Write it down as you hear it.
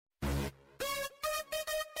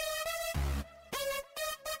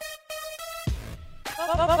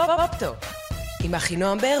פופטוק עם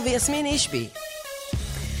אחינועם בר ויסמין אישבי.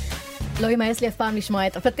 לא ימאס לי אף פעם לשמוע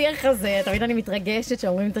את הפתיח הזה, תמיד אני מתרגשת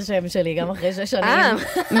שאומרים את השם שלי, גם אחרי 6 שנים.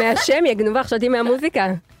 מהשם יגנוב אחשותי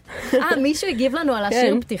מהמוזיקה. מישהו הגיב לנו על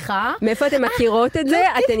השיר פתיחה. מאיפה אתם מכירות את זה?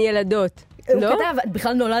 אתן ילדות. הוא כתב,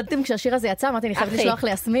 בכלל נולדתם כשהשיר הזה יצא, אמרתי, אני חייבת לשלוח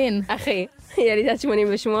ליסמין. אחי, ילידת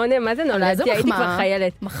 88, מה זה נולדתי? הייתי כבר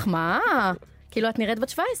חיילת. מחמאה. כאילו את נראית בת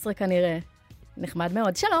 17 כנראה. נחמד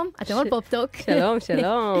מאוד. שלום, אתם על פופטוק. שלום,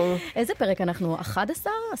 שלום. איזה פרק אנחנו?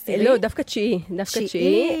 11? לא, דווקא 9. דווקא 9.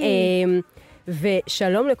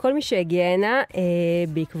 ושלום לכל מי שהגיע הנה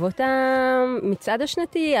בעקבות המצעד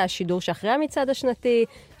השנתי, השידור שאחרי המצעד השנתי,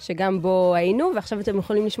 שגם בו היינו, ועכשיו אתם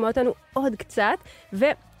יכולים לשמוע אותנו עוד קצת,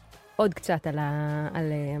 ועוד קצת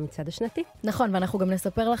על המצעד השנתי. נכון, ואנחנו גם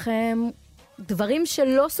נספר לכם דברים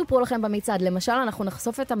שלא סופרו לכם במצעד. למשל, אנחנו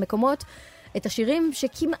נחשוף את המקומות, את השירים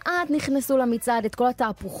שכמעט נכנסו למצעד, את כל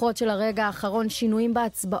התהפוכות של הרגע האחרון, שינויים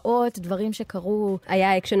בהצבעות, דברים שקרו.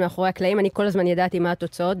 היה אקשן מאחורי הקלעים, אני כל הזמן ידעתי מה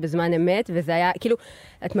התוצאות בזמן אמת, וזה היה, כאילו,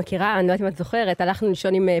 את מכירה, אני לא יודעת אם את זוכרת, הלכנו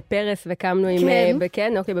לישון עם פרס וקמנו עם,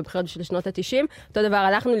 כן, אוקיי, בבחירות של שנות ה-90, אותו דבר,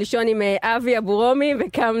 הלכנו לישון עם אבי אבורומי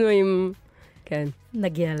וקמנו עם, כן.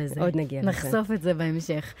 נגיע לזה. עוד נגיע לזה. נחשוף את זה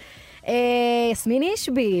בהמשך. יסמין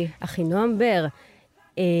אישבי. אחינועם בר.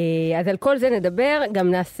 אז על כל זה נדבר,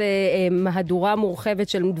 גם נעשה מהדורה מורחבת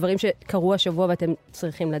של דברים שקרו השבוע ואתם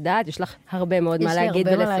צריכים לדעת. יש לך הרבה מאוד מה להגיד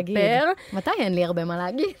ולספר. מתי אין לי הרבה מה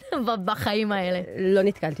להגיד בחיים האלה? לא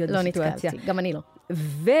נתקלתי עוד בסיטואציה. לא נתקלתי, גם אני לא.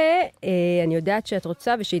 ואני יודעת שאת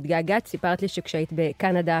רוצה ושהתגעגעת, סיפרת לי שכשהיית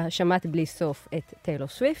בקנדה שמעת בלי סוף את טיילור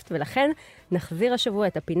סוויפט, ולכן נחזיר השבוע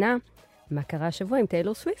את הפינה, מה קרה השבוע עם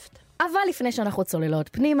טיילור סוויפט. אבל לפני שאנחנו צוללות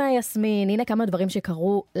פנימה, יסמין, הנה כמה דברים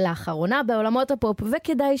שקרו לאחרונה בעולמות הפופ,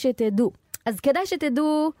 וכדאי שתדעו. אז כדאי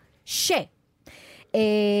שתדעו שיא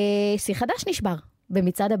חדש נשבר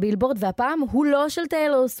במצעד הבילבורד, והפעם הוא לא של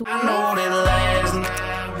טיילור סוויפט,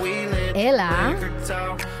 אלא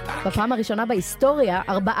בפעם הראשונה בהיסטוריה,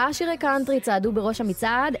 4 שירי קאנטרי צעדו בראש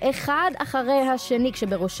המצעד, אחד אחרי השני,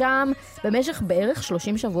 כשבראשם במשך בערך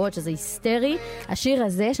 30 שבועות, שזה היסטרי. השיר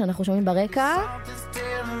הזה שאנחנו שומעים ברקע,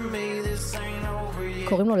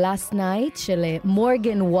 קוראים לו Last Night של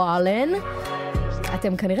מורגן וואלן.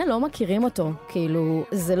 אתם כנראה לא מכירים אותו, כאילו,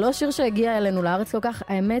 זה לא שיר שהגיע אלינו לארץ כל כך,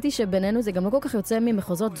 האמת היא שבינינו זה גם לא כל כך יוצא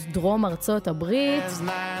ממחוזות דרום ארצות הברית,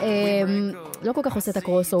 לא כל כך עושה את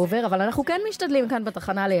הקרוס אובר, אבל אנחנו כן משתדלים כאן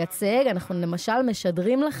בתחנה לייצג, אנחנו למשל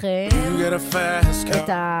משדרים לכם את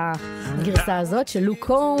הגרסה הזאת של לוק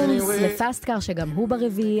קומס לפאסט קאר, שגם הוא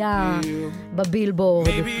ברביעייה בבילבורד.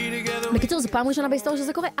 בקיצור, זו פעם ראשונה בהיסטוריה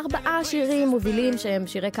שזה קורה, 4 שירים מובילים שהם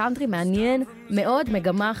שירי קאנטרי, מעניין מאוד,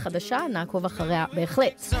 מגמה חדשה, נעקוב אחריה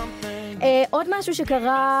בהחלט. עוד משהו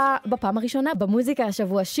שקרה בפעם הראשונה במוזיקה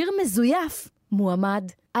השבוע, שיר מזויף מועמד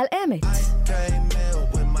על אמת.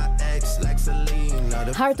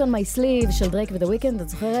 Heart on my sleeve של דרייק ודה וויקנד, את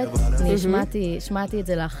זוכרת? אני שמעתי את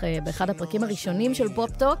זה לך באחד הפרקים הראשונים של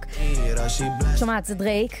פופטוק. שומעת, זה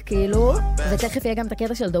דרייק, כאילו, ותכף יהיה גם את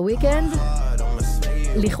הקטע של דה וויקנד.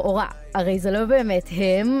 לכאורה, הרי זה לא באמת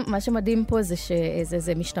הם, מה שמדהים פה זה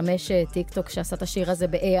שזה משתמש טיקטוק שעשה את השיר הזה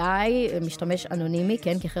ב-AI, משתמש אנונימי,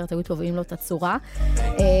 כן, כי אחרת היו טובים לו את הצורה.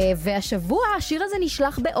 והשבוע השיר הזה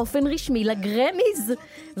נשלח באופן רשמי לגרמיז,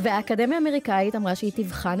 והאקדמיה האמריקאית אמרה שהיא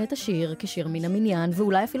תבחן את השיר כשיר מן המניין,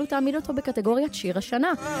 ואולי אפילו תעמיד אותו בקטגוריית שיר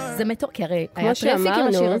השנה. זה כי הרי היה טרפיק עם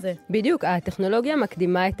השיר הזה. בדיוק, הטכנולוגיה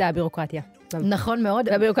מקדימה את הבירוקרטיה. נכון מאוד.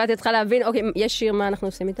 והבירוקרטיה צריכה להבין, אוקיי, יש שיר, מה אנחנו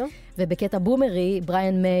עושים איתו? ובקטע בומרי,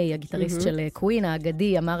 בריאן מיי, הגיטריסט של קווין,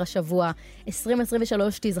 האגדי, אמר השבוע,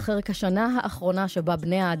 2023 תיזכר כשנה האחרונה שבה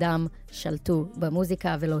בני האדם שלטו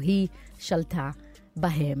במוזיקה, ולא היא שלטה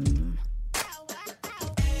בהם.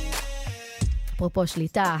 אפרופו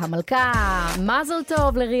שליטה, המלכה, מזל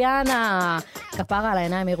טוב לריאנה, כפרה על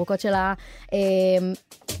העיניים הירוקות שלה.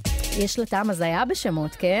 יש לה טעם הזיה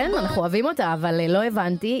בשמות, כן? אנחנו אוהבים אותה, אבל לא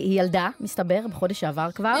הבנתי. היא ילדה, מסתבר, בחודש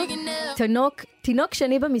שעבר כבר. תינוק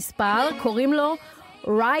שני במספר, קוראים לו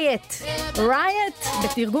ריוט. ריוט,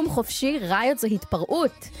 בתרגום חופשי, ריוט זו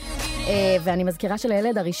התפרעות. ואני מזכירה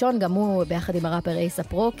שלילד הראשון, גם הוא ביחד עם הראפר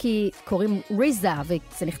אייסאפ רוקי, קוראים ריזה,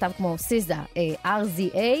 וזה נכתב כמו סיזה,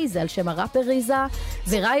 RZA, זה על שם הראפר ריזה,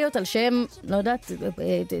 וריוט על שם, לא יודעת,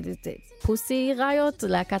 פוסי ריוט,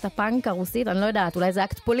 להקת הפאנק הרוסית, אני לא יודעת, אולי זה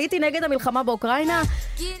אקט פוליטי נגד המלחמה באוקראינה?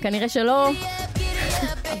 כנראה שלא.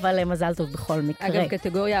 אבל מזל טוב בכל מקרה. אגב,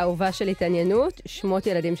 קטגוריה האהובה של התעניינות, שמות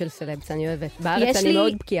ילדים של סלבס, אני אוהבת. בארץ אני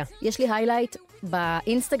מאוד בקיאה. יש לי היילייט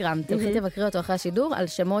באינסטגרם, תלכי תבקרי אותו אחרי השידור, על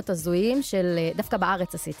שמות הזויים של, דווקא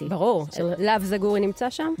בארץ עשיתי. ברור. לאב זגורי נמצא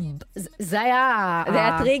שם? זה היה... זה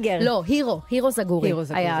היה טריגר. לא, הירו זגורי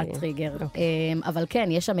היה טריגר. אבל כן,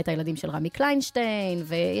 יש שם את הילדים של רמי קליינשטיין,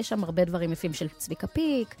 ויש שם הרבה דברים יפים של צביקה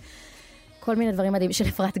פיק, כל מיני דברים מדהים של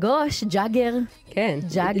אפרת גוש, ג'אגר. כן,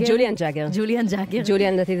 ג'וליאן ג'אגר.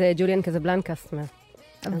 ג'וליאן, דעתי זה ג'וליאן קזבלנקס.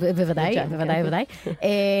 בוודאי.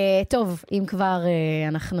 טוב, אם כבר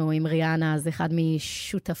אנחנו עם ריאנה, אז אחד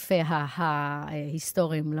משותפיה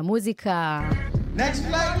ההיסטוריים למוזיקה,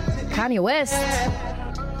 קניה ווסט.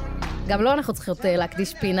 גם לא אנחנו צריכות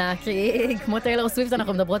להקדיש פינה, כי כמו טיילור סוויפט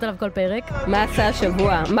אנחנו מדברות עליו כל פרק. מה עשה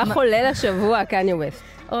השבוע? מה חולל השבוע, קניה ווסט?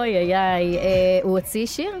 אוי, הוא הוציא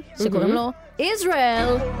שיר שקוראים לו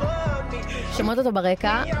Israel. שמות אותו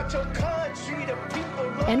ברקע.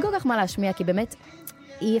 אין כל כך מה להשמיע, כי באמת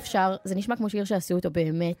אי אפשר, זה נשמע כמו שיר שעשו אותו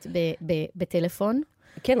באמת בטלפון.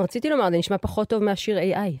 כן, רציתי לומר, זה נשמע פחות טוב מהשיר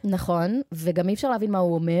AI. נכון, וגם אי אפשר להבין מה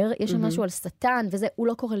הוא אומר. יש שם משהו על שטן, וזה, הוא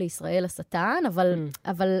לא קורא לישראל השטן,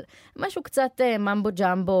 אבל משהו קצת ממבו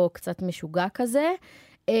ג'מבו, קצת משוגע כזה.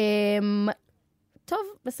 טוב,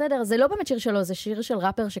 בסדר, זה לא באמת שיר שלו, זה שיר של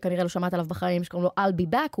ראפר שכנראה לא שמעת עליו בחיים, שקוראים לו I'll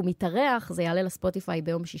be back, הוא מתארח, זה יעלה לספוטיפיי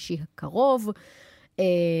ביום שישי הקרוב.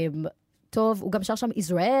 טוב, הוא גם שר שם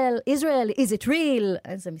Israel, is it real?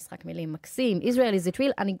 איזה משחק מילים מקסים. Israel, is it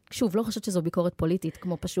real? אני שוב לא חושבת שזו ביקורת פוליטית,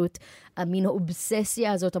 כמו פשוט המין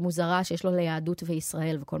האובססיה הזאת המוזרה שיש לו ליהדות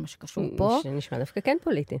וישראל וכל מה שקשור פה. שנשמע דווקא כן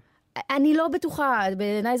פוליטי. אני לא בטוחה,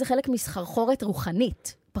 בעיניי זה חלק מסחרחורת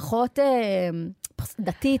רוחנית, פחות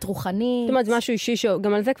דתית, רוחנית. זאת אומרת, זה משהו אישי,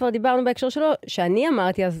 גם על זה כבר דיברנו בהקשר שלו, שאני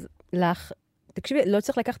אמרתי אז לך, תקשיבי, לא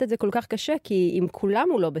צריך לקחת את זה כל כך קשה, כי עם כולם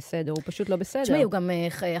הוא לא בסדר, הוא פשוט לא בסדר. תשמעי, הוא גם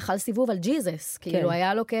אכל סיבוב על ג'יזוס, כאילו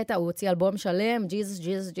היה לו קטע, הוא הוציא אלבום שלם,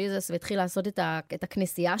 ג'יזוס, והתחיל לעשות את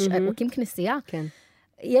הכנסייה, הוא הקים כנסייה. כן.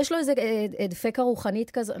 יש לו איזה דפקה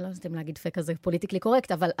רוחנית כזו, לא יודעת אם להגיד דפקה, זה פוליטיקלי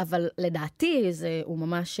קורקט, אבל לדעתי הוא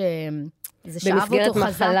ממש, זה שאב אותו חזק. במסגרת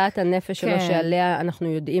מחלת הנפש שלו, שעליה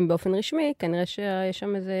אנחנו יודעים באופן רשמי, כנראה שיש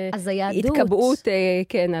שם איזה התקבעות,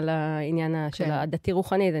 כן, על העניין של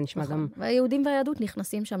הדתי-רוחני, זה נשמע גם... והיהודים והיהדות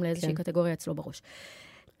נכנסים שם לאיזושהי קטגוריה אצלו בראש.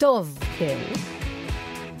 טוב. כן.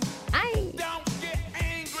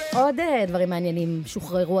 עוד דברים מעניינים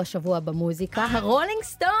שוחררו השבוע במוזיקה. הרולינג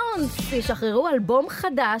סטונס ישחררו אלבום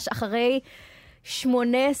חדש אחרי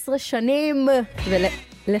 18 שנים.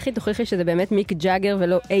 ולכי תוכיחי שזה באמת מיק ג'אגר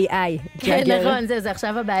ולא AI. כן, נכון, זה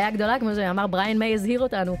עכשיו הבעיה הגדולה, כמו שאמר בריין מיי הזהיר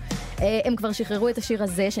אותנו. הם כבר שחררו את השיר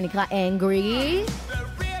הזה שנקרא Angry,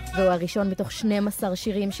 והוא הראשון בתוך 12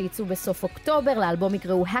 שירים שיצאו בסוף אוקטובר. לאלבום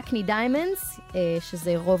יקראו Hackney Diamonds,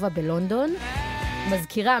 שזה רובע בלונדון.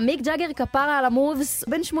 מזכירה, מיק ג'אגר כפרה על המובס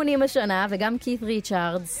בן 80 השנה, וגם קית'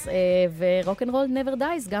 ריצ'ארדס, ורוק'נ'רול נבר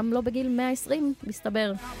דייז, גם לא בגיל 120,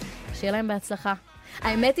 מסתבר. שיהיה להם בהצלחה.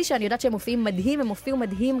 האמת היא שאני יודעת שהם מופיעים מדהים, הם הופיעו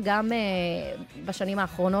מדהים גם בשנים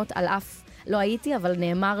האחרונות, על אף לא הייתי, אבל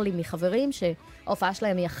נאמר לי מחברים שההופעה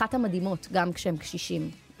שלהם היא אחת המדהימות, גם כשהם קשישים.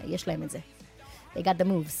 יש להם את זה. They got the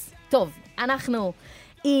moves. טוב, אנחנו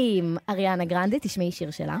עם אריאנה גרנדה, תשמעי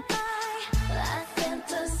שיר שלה.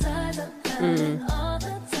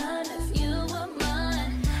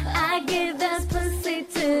 I give that pussy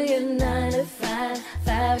to you 9 to 5,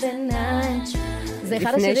 5 to 9.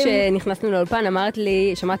 לפני שנכנסנו לאולפן, אמרת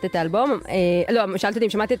לי, שמעת את האלבום, לא, שאלת אותי אם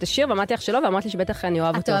שמעתי את השיר, ואמרתי לך שלא, ואמרת לי שבטח אני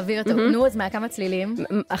אוהב אותו. את אוהבי אותו. נו, אז כמה צלילים?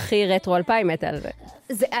 הכי רטרו 2000 מתה על זה.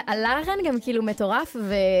 זה הלחן גם כאילו מטורף,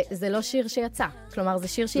 וזה לא שיר שיצא. כלומר, זה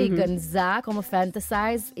שיר שהיא גנזה, כמו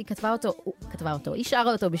פנטסייז, היא כתבה אותו, היא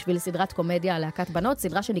שרה אותו בשביל סדרת קומדיה להקת בנות,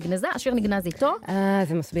 סדרה שנגנזה, השיר נגנז איתו.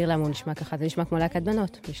 זה מסביר למה הוא נשמע ככה, זה נשמע כמו להקת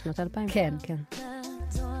בנות, בשנות 2000. כן.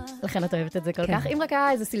 לכן את אוהבת את זה כל כך. אם רק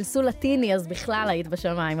היה איזה סלסול לטיני, אז בכלל היית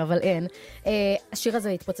בשמיים, אבל אין. השיר הזה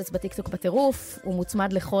התפוצץ בטיקטוק בטירוף, הוא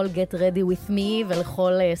מוצמד לכל Get Ready With Me,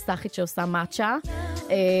 ולכל סאחית שעושה מאצ'ה.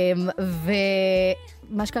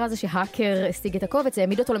 ומה שקרה זה שהאקר השיג את הקובץ,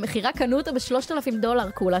 העמיד אותו למחירה, קנו אותו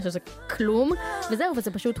 $3,000 כולה, שזה כלום. וזהו,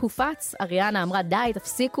 וזה פשוט הופץ. אריאנה אמרה, די,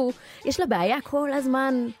 תפסיקו. יש לה בעיה כל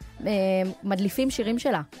הזמן, מדליפים שירים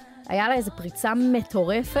שלה. היה לה איזו פריצה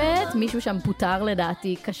מטורפת, מישהו שם פוטר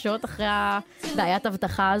לדעתי קשות אחרי הבעיית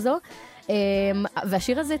הבטחה הזו,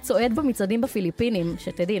 והשיר הזה צועד במצעדים בפיליפינים,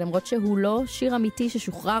 שתדעי, למרות שהוא לא שיר אמיתי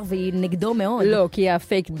ששוחרר והיא נגדו מאוד. לא, כי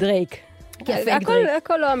הפייק דרייק.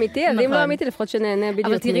 הכל לא אמיתי, אז אם לא אמיתי, לפחות שנהנה בדיוק.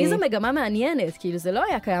 אבל תראי, זו מגמה מעניינת, כאילו זה לא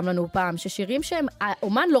היה קיים לנו פעם, ששירים שהם,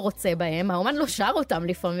 האומן לא רוצה בהם, האומן לא שר אותם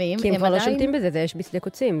לפעמים. כי הם כבר לא שולטים בזה, זה יש בשדה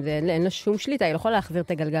קוצים, אין לה שום שליטה, היא לא יכולה להחזיר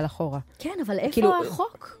את הגלגל אחורה. כן, אבל איפה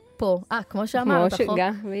החוק? פה. כמו שאמרת, החוק.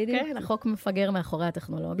 כן, החוק מפגר מאחורי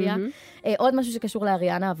הטכנולוגיה. עוד משהו שקשור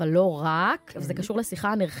לאריאנה, אבל לא רק, וזה קשור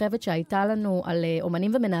לשיחה הנרחבת שהייתה לנו על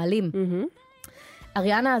אומנים ומנהלים.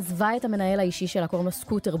 אריאנה עזבה את המנהל האישי שלה, קוראים לו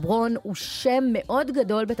סקוטר ברון, הוא שם מאוד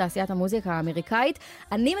גדול בתעשיית המוזיקה האמריקאית.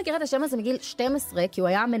 אני מכירה את השם הזה מגיל 12, כי הוא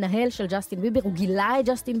היה המנהל של ג'סטין ביבר, הוא גילה את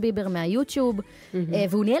ג'סטין ביבר מהיוטיוב,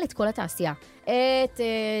 והוא ניהל את כל התעשייה. את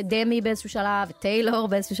דמי באיזשהו שלב, את טיילור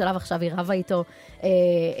באיזשהו שלב, עכשיו היא רבה איתו,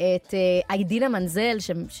 את איידינה מנזל,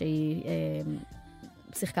 שהיא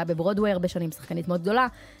שיחקה בברודווי הרבה שנים, שחקנית מאוד גדולה,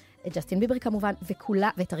 את ג'סטין ביבר כמובן,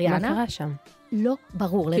 ואת אריאנה. מה קרה שם? לא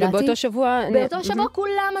ברור, לדעתי. כאילו באותו שבוע... באותו שבוע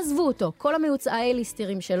כולם עזבו אותו. כל המיוצאי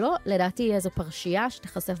ליסטרים שלו, לדעתי יהיה איזו פרשייה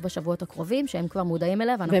שתחשף בשבועות הקרובים, שהם כבר מודעים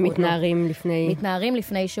אליה. ומתנערים לפני... מתנערים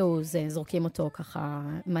לפני זורקים אותו ככה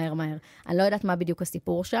מהר. אני לא יודעת מה בדיוק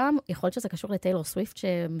הסיפור שם. יכול להיות שזה קשור לטיילור סוויפט,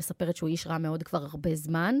 שמספרת שהוא איש רע מאוד כבר הרבה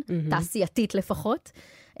זמן, תעשייתית לפחות.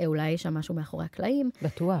 אולי יש שם משהו מאחורי הקלעים.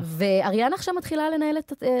 בטוח. ואריאנה עכשיו מתחילה לנהל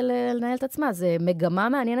את עצמה. זו מגמה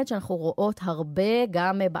מעניינת שאנחנו רואות הרבה,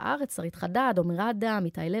 גם בארץ, שרית חדד, עומר אדם,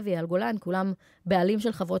 איתי לוי, אייל גולן, כולם בעלים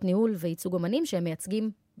של חברות ניהול וייצוג אומנים, שהם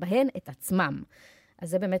מייצגים בהן את עצמם. אז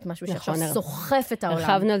זה באמת משהו שעכשיו סוחף את העולם.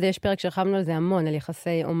 הרחבנו על זה, יש פרק שהרחבנו על זה המון, על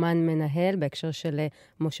יחסי אומן-מנהל, בהקשר של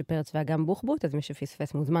משה פרץ ואגם בוחבוט, אז מי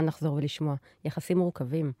שפספס מוזמן לחזור ולשמוע. יחסים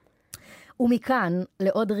מורכבים. ומכאן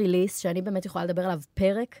לעוד ריליס, שאני באמת יכולה לדבר עליו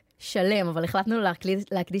פרק שלם, אבל החלטנו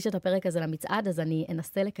להקדיש את הפרק הזה למצעד, אז אני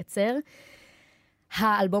אנסה לקצר.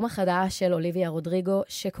 האלבום החדש של אוליביה רודריגו,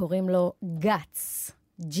 שקוראים לו גאץ,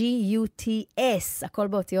 G-U-T-S, הכל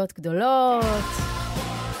באותיות גדולות.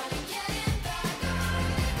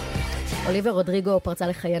 אוליביה רודריגו פרצה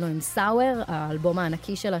לחיינו עם סאואר, האלבום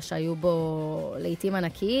הענקי שלה שהיו בו לעיתים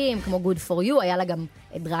ענקיים, כמו Good for You, היה לה גם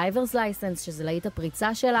את Driver's License, שזה להיט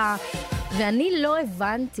הפריצה שלה, ואני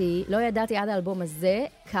לא ידעתי עד האלבום הזה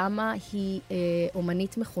כמה היא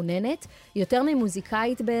אומנית מחוננת, יותר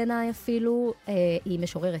ממוזיקאית בעיניי אפילו, היא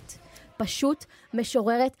משוררת. פשוט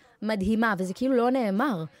משוררת מדהימה, וזה כאילו לא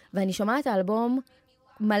נאמר, ואני שומעת את האלבום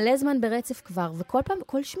מלא זמן ברצף כבר, וכל פעם,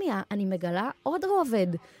 כל שמיעה, אני מגלה עוד רובד,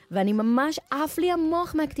 ואני ממש עף לי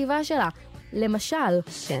המוח מהכתיבה שלה. למשל,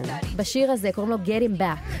 בשיר הזה קוראים לו Getting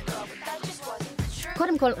Back.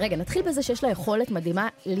 קודם כל, רגע, נתחיל בזה שיש לה יכולת מדהימה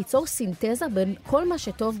ליצור סינתזה בין כל מה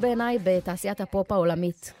שטוב בעיניי בתעשיית הפופ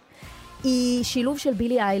העולמית. היא שילוב של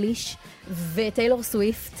בילי אייליש וטיילור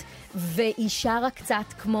סוויפט, והיא שרה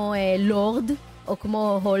קצת כמו לורד, או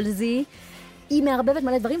כמו הולזי, היא מערבבת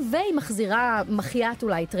מלא דברים, והיא מחיית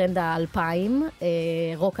אולי טרנד ה-2000,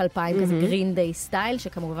 רוק 2000, כזה גרין דיי סטייל,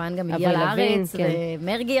 שכמובן גם הגיע לארץ,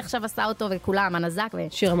 ומרגי עכשיו עשה אותו, וכולם, הנזק.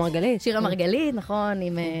 שיר המרגלית. שיר המרגלית, נכון,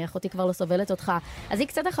 עם אחותי כבר לא סובלת אותך. אז היא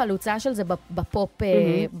קצת החלוצה של זה בפופ,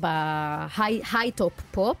 בהיי-טופ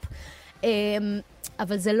פופ,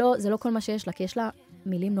 אבל זה לא כל מה שיש לה, כי יש לה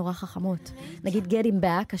מילים נורא חכמות. נגיד Getting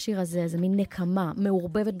Back, השיר הזה, זה מין נקמה,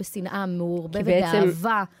 מעורבבת בשנאה, מעורבבת באהבה. כי בעצם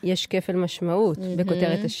יש כפל משמעות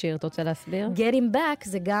בכותרת השיר. אתה רוצה להסביר? Getting Back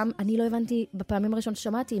זה גם, אני לא הבנתי בפעמים הראשונות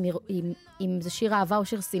ששמעתי, אם זה שיר אהבה או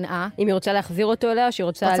שיר שנאה. אם היא רוצה להחזיר אותו אליה, או שהיא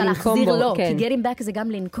רוצה לנקום בו. לא, כי Getting Back זה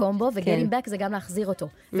גם לנקום בו, ו-Getting Back זה גם להחזיר אותו.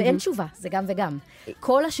 ואין תשובה, זה גם וגם.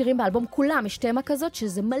 כל השירים באלבום, כולם, יש תמה כזאת,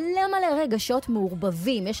 שזה מלא רגשות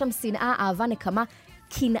מעורבבים. יש שם שנאה, אהבה, נקמה,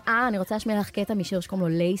 קנאה. אני רוצה להשמיע לך קטע משיר שקוראים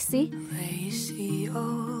לו לייסי,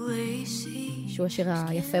 שהוא השיר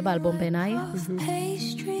היפה באלבום בעיניי.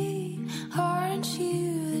 Aren't you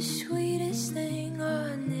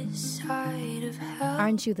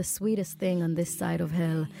the sweetest thing on this side of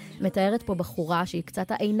hell? מתארת פה בחורה שהיא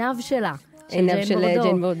קצת העיניו שלה, עיניו של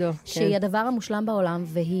ג'יין בורדו, שהיא הדבר המושלם בעולם,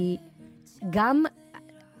 והיא גם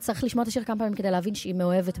צריך לשמוע את השיר כמה פעמים כדי להבין שהיא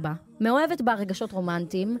מאוהבת בה רגשות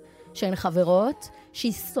רומנטיים, שהן חברות,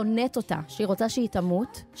 שהיא שונאת אותה, שהיא רוצה שהיא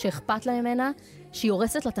תמות, שאכפת לה ממנה, שהיא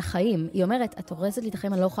הורסת לה את החיים. היא אומרת, את הורסת לי את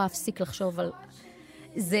החיים, אני לא יכולה להפסיק לחשוב על...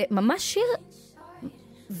 זה ממש שיר,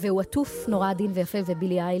 והוא עטוף נורא עדין ויפה,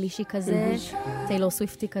 ובילי איילישי כזה, טיילור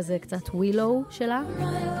סוויפטי כזה, קצת ווילו שלה.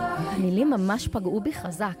 המילים ממש פגעו בי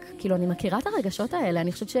חזק. כאילו, אני מכירה את הרגשות האלה,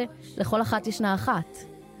 אני חושבת שלכל אחת ישנה אחת.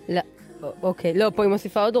 לא. אוקיי, לא, פה היא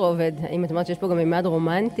מוסיפה עוד רובד. אם את אומרת שיש פה גם מימד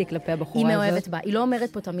רומנטי כלפי הבחורה הזאת. היא מאוהבת בה. היא לא אומרת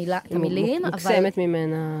פה את המילים, אבל... מוקסמת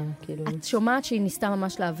ממנה, כאילו. את שומעת שהיא ניסתה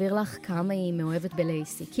ממש להעביר לך כמה היא מאוהבת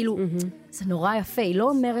בלייסי. כאילו, זה נורא יפה. היא לא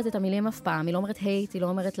אומרת את המילים אף פעם. היא לא אומרת hate, היא לא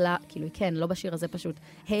אומרת לה... כאילו, כן, לא בשיר הזה פשוט.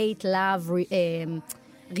 hate, love,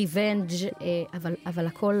 ריבנג', אבל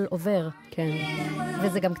הכל עובר. כן.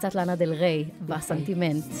 וזה גם קצת לאנה דל ריי,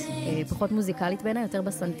 בסנטימנט. פחות מוזיקלית בעיניי, יותר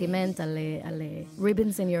בסנטימנט, על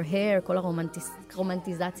ribbons in your hair, כל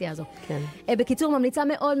הרומנטיזציה הזו. כן. בקיצור, ממליצה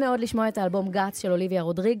מאוד מאוד לשמוע את האלבום גאץ של אוליביה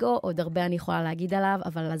רודריגו, עוד הרבה אני יכולה להגיד עליו,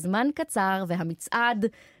 אבל הזמן קצר והמצעד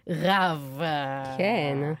רב.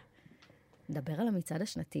 כן. נדבר על המצעד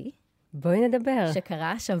השנתי. בואי נדבר.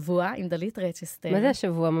 שקרה השבוע עם דלית רצ'סטר. מה זה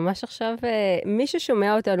השבוע? ממש עכשיו, מי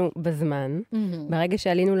ששומע אותנו בזמן, ברגע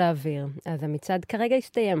שעלינו לאוויר, אז המצעד כרגע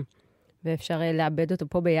הסתיים, ואפשר לאבד אותו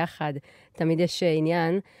פה ביחד. תמיד יש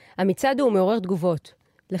עניין. המצעד הוא מעורר תגובות,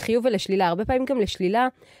 לחיוב ולשלילה. הרבה פעמים גם לשלילה,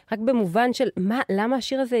 רק במובן של למה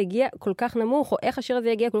השיר הזה הגיע כל כך נמוך, או איך השיר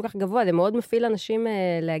הזה הגיע כל כך גבוה. זה מאוד מפעיל אנשים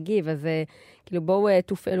להגיב, אז כאילו בואו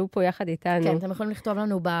תופעלו פה יחד איתנו. כן, אתם יכולים לכתוב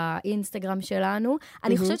לנו באינסטגרם שלנו.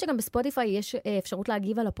 אני חושבת שגם בספוטיפיי יש אפשרות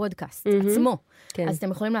להגיב על הפודקאסט עצמו. אז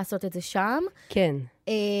אתם יכולים לעשות את זה שם. כן.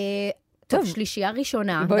 טוב, שלישייה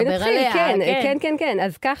ראשונה, בואי נדבר נתחיל, עליה. כן.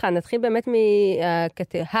 אז ככה, נתחיל באמת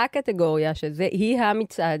מהקטגוריה, היא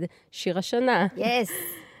המצעד, שיר השנה. יס.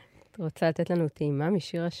 את רוצה לתת לנו טעימה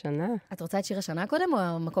משיר השנה? את רוצה את שיר השנה קודם,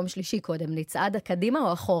 או מקום שלישי קודם? נצעד קדימה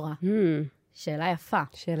או אחורה? שאלה יפה.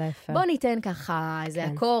 שאלה יפה. בוא ניתן ככה איזה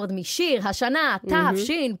אקורד משיר השנה,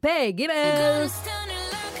 תשפ"ג.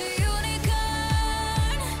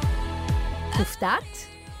 הופתעת?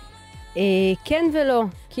 כן ולא.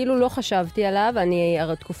 כאילו לא חשבתי עליו, אני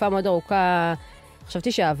תקופה מאוד ארוכה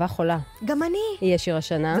חשבתי שאהבה חולה. גם אני. יהיה שיר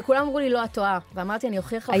השנה. וכולם אמרו לי לא הטועה, ואמרתי אני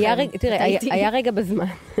אוכיח לכם. תראה, היה רגע בזמן.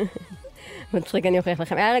 מצחיק, אני אוכיח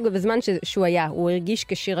לכם. היה רגע בזמן שהוא היה, הוא הרגיש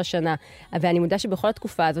כשיר השנה. ואני מודה שבכל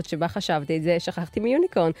התקופה הזאת שבה חשבתי את זה, שכחתי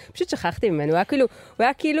מיוניקורן. פשוט שכחתי ממנו. הוא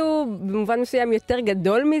היה כאילו במובן מסוים יותר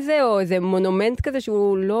גדול מזה, או איזה מונומנט כזה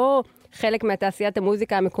שהוא לא חלק מהתעשיית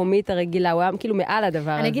המוזיקה המקומית הרגילה. הוא היה כאילו מעל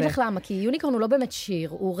הדבר הזה. אני אגיד לך למה, כי יוניקורן הוא לא באמת שיר,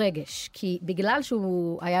 הוא רגש. כי בגלל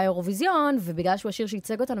שהוא היה אירוויזיון, ובגלל שהוא השיר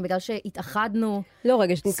שייצג אותנו, בגלל שהתאחדנו לא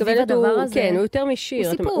רגש, נתכוונת הוא, כן, הוא יותר משיר.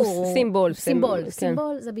 הוא סיפור. הוא סימבול. סימבול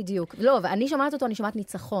זה בדיוק. לא, ואני שומעת אותו, אני שומעת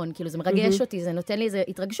ניצחון, כאילו זה מרגש אותי, זה נותן לי איזו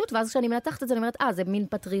התרגשות, ואז כשאני מנתחת את זה, אני אומרת, זה מין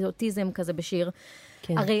פטריוטיזם כזה בשיר.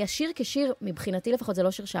 כן. הרי השיר כשיר, מבחינתי לפחות, זה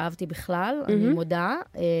לא שיר שאהבתי בכלל, אני מודה.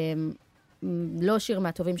 לא שיר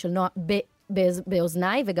מהטובים של נועה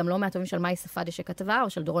באוזניי, וגם לא מהטובים של מאי ספאדי שכתבה, או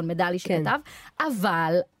של דורון מדלי שכתב,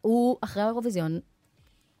 אבל הוא, אחרי האירוויזיון,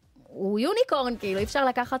 הוא יוניקורן, כאילו, אי אפשר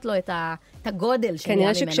לקחת לו את הגודל שנהיה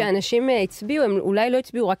ממנו. כנראה שכשאנשים הצביעו, הם אולי לא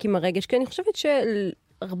הצביעו רק עם הרגש, כי אני חושבת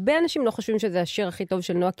הרבה אנשים לא חושבים שזה השיר הכי טוב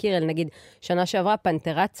של נועה קירל, נגיד, שנה שעברה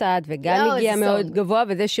פנתרה צעד, וגם הגיע מאוד גבוה,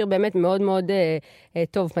 וזה שיר באמת מאוד מאוד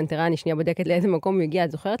טוב. פנתרה, אני שנייה בודקת לאיזה מקום הוא הגיע.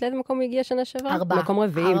 את זוכרת לאיזה מקום הוא הגיע שנה שעברה? 4. מקום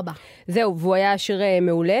רביעי. 4. זהו, והוא היה שיר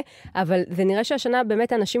מעולה, אבל זה נראה שהשנה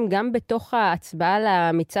באמת אנשים גם בתוך ההצבעה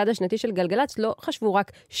למצעד השנתי של גלגלץ, לא חשבו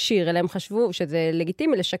רק שיר, אלא הם חשבו שזה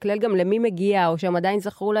לגיטימי לשקלל גם למי מגיע, או שהם עדיין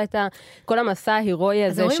זכרו לה את כל המסע ההירואי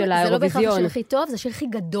הזה של האירוויזיון. זה לא בהכרח השיר הכי טוב, זה השיר הכי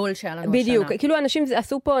גדול שהיה לנו השנה. בדיוק, כאילו אנשים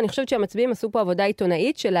עשו פה, אני חושבת שהמצביעים עשו פה עבודה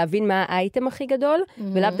עיתונאית של להבין מה האייטם הכי גדול,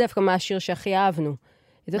 ולאו דווקא מה השיר שהכי אהבנו.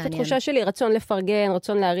 זאת התחושה שלי, רצון לפרגן,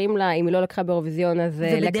 רצון להרים לה, אם היא לא לקחה באירוויזיון, אז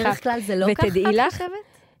לקחה. ובדרך כלל זה לא ככה, את חושבת?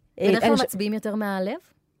 בדרך כלל מצביעים יותר מהלב?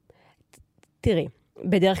 תראי,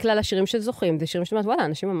 בדרך כלל השירים שזוכים, זה שירים שאומרת, וואלה,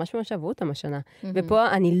 אנשים ממש ממש אהבו אותם השנה. ופה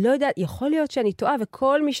אני לא יודעת, יכול להיות שאני טועה,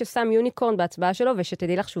 וכל מי ששם יוניקורן בהצבעה שלו,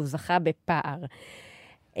 ושתדעי לך שהוא זכה בפער.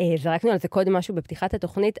 זרקנו על זה קודם משהו בפתיחת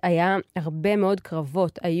התוכנית, היה הרבה מאוד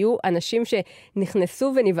קרבות. היו אנשים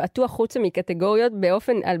שנכנסו ונבעטו החוצה מקטגוריות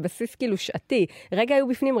באופן, על בסיס כאילו שעתי. רגע היו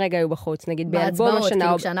בפנים, רגע היו בחוץ. נגיד באלבום השנה.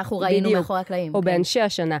 כאילו כשאנחנו ראינו מאחורי הקלעים. או באנשי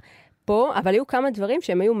השנה. פה, אבל היו כמה דברים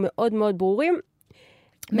שהם היו מאוד מאוד ברורים.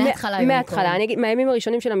 מההתחלה. אני אגיד, מהימים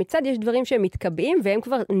הראשונים של המצעד, יש דברים שהם מתקבעים, והם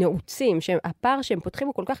כבר נעוצים. הפער שהם פותחים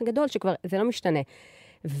הוא כל כך גדול, שכבר זה לא משתנה.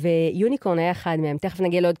 ויוניקורן היה אחד מהם. תכף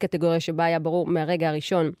נגיע לעוד קטגוריה שבה היה ברור מהרגע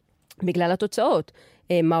הראשון, בגלל התוצאות,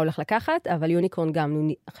 מה הולך לקחת, אבל יוניקורן גם,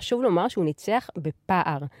 חשוב לומר שהוא ניצח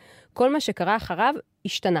בפער. כל מה שקרה אחריו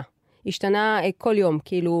השתנה. השתנה כל יום,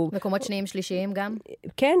 כאילו... מקומות שניים שלישיים גם?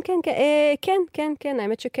 כן,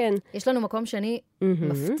 האמת שכן. יש לנו מקום שני,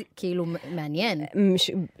 כאילו מעניין.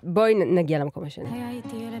 בואי נגיע למקום השני.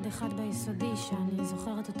 הייתי ילד אחד ביסודי, שאני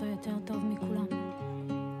זוכרת אותו יותר טוב מכולם.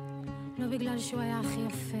 לא בגלל שהוא היה הכי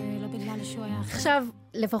יפה, לא בגלל שהוא היה הכי... עכשיו,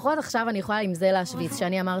 לפחות עכשיו אני יכולה עם זה להשוויץ,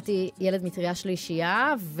 שאני אמרתי ילד מטריה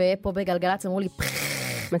שלישייה, ופה בגלגלץ אמרו לי...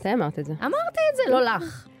 מתי אמרת את זה? אמרתי את זה, לא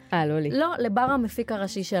לך. לא לי. לא, לבר המפיק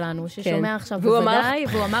הראשי שלנו, ששומע עכשיו בוודאי,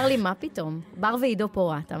 והוא אמר לי, מה פתאום? בר ועידו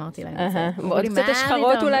פורט, אמרתי להם. עוד קצת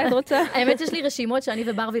השחרות אולי את רוצה? האמת שיש לי רשימות שאני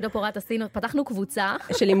ובר ועידו פורט עשינו, פתחנו קבוצה.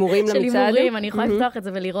 של הימורים למצעד? של הימורים, אני יכולה לפתוח את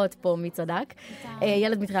זה ולראות פה מי צדק.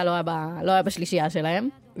 ילד מטריה לא היה בשלישייה שלהם.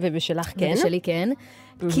 ובשלך כן? ובשלי כן.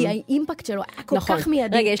 כי האימפקט שלו היה כל כך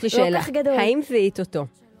מיידי. רגע, יש לי שאלה. האם זיהית אותו,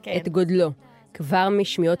 את גודלו, כבר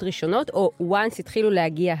משמיעות ראשונות, או once התחילו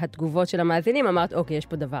להגיע התגובות של המאזינים, אמרת, אוקיי, יש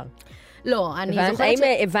פה דבר. לא, אני זוכרת האם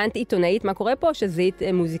הבנת עיתונאית מה קורה פה, או שזיהית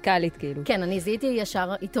מוזיקלית כאילו? כן, אני זיהיתי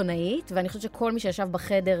ישר עיתונאית, ואני חושבת שכל מי שישב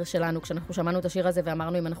בחדר שלנו, כשאנחנו שמענו את השיר הזה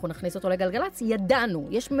ואמרנו אם אנחנו נכניס אותו לגלגלץ, ידענו.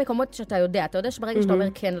 יש מקומות שאתה יודע שברגע שאתה אומר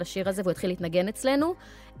כן לשיר הזה, והוא התחיל להתנגן אצלנו,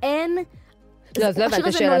 אין... לא, זה לא הבנת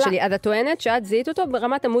השאלה שלי. אז את טוענת שאת זיהית אותו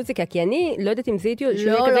ברמת המוזיקה, כי אני לא יודעת אם זיהיתי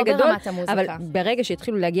שהוא יהיה כזה גדול, אבל ברגע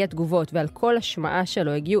שהתחילו להגיע תגובות, ועל כל השמעה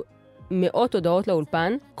שלו הגיעו מאות הודעות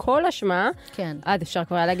לאולפן, כל השמעה, עד אפשר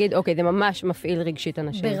כבר להגיד, אוקיי, זה ממש מפעיל רגשית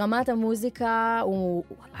אנשים. ברמת המוזיקה,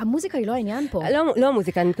 המוזיקה היא לא העניין פה. לא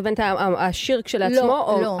המוזיקה, אני מתכוונת השיר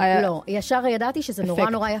כשלעצמו, לא. ישר ידעתי שזה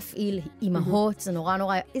נורא יפעיל אימהות, זה נורא,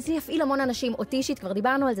 זה יפעיל המון אנשים. אותי אישית, כבר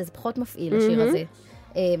דיברנו על זה, זה פחות מפעיל השיר הזה.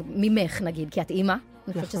 ממך נגיד, כי את אימא,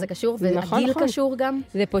 אני חושבת שזה קשור, והגיל קשור גם.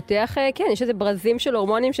 זה פותח, כן, יש איזה ברזים של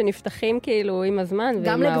הורמונים שנפתחים כאילו עם הזמן.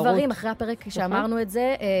 גם לגברים, אחרי הפרק שאמרנו את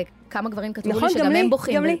זה, כמה גברים כתבו לי שגם הם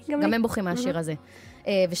בוכים, גם הם בוכים מהשיר הזה.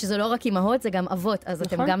 ושזה לא רק אימהות, זה גם אבות, אז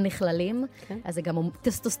אתם גם נכללים, אז זה גם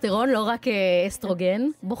טסטוסטרון, לא רק אסטרוגן,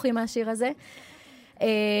 בוכים מהשיר הזה.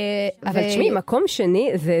 אבל תשמעי, מקום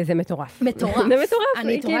שני זה מטורף. מטורף. זה מטורף.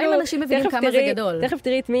 אני תוהה אם אנשים מבינים כמה זה גדול. תכף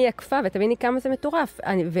תראי את מי היא עקפה ותביני כמה זה מטורף.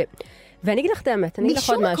 ואני אגיד לך את האמת, אני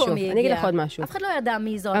אגיד לך עוד משהו. אף אחד לא ידע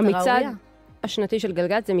מי זו הראויה. המצעד השנתי של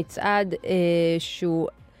גלגלצ זה מצעד שהוא,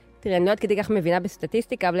 תראי, אני לא יודעת כדי כך מבינה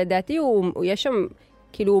בסטטיסטיקה, אבל לדעתי יש שם,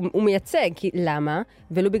 כאילו, הוא מייצג. למה?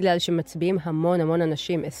 ולא בגלל שמצביעים המון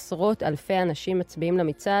אנשים, עשרות אלפי אנשים מצביעים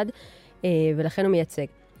למצעד, ולכן הוא מייצג.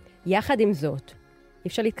 יחד עם זאת, אי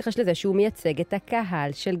אפשר להתכחש לזה שהוא מייצג את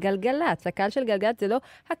הקהל של גלגלצ. הקהל של גלגלצ זה לא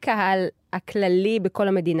הקהל הכללי בכל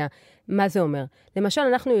המדינה. מה זה אומר? למשל,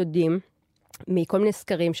 אנחנו יודעים, מכל מיני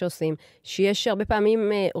סקרים שעושים, שיש הרבה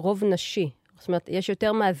פעמים רוב נשי. זאת אומרת, יש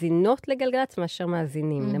יותר מאזינות לגלגלצ מאשר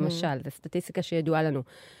מאזינים, למשל. זו סטטיסטיקה שידועה לנו.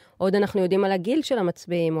 עוד אנחנו יודעים על הגיל של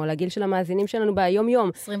המצביעים, או על הגיל של המאזינים שלנו ביום-יום.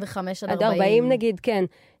 25 עד 40. עד 40 נגיד, כן.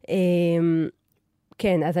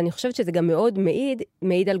 כן, אז אני חושבת שזה גם מאוד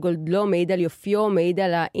מעיד על גודלו, מעיד על יופיו, מעיד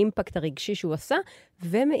על האימפקט הרגשי שהוא עשה,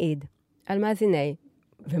 ומעיד על מאזיני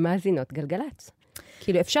ומאזינות גלגלצ.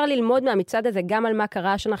 כאילו אפשר ללמוד מהמצעד הזה גם על מה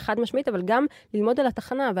קרה השנה חד משמעית, אבל גם ללמוד על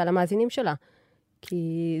התחנה ועל המאזינים שלה.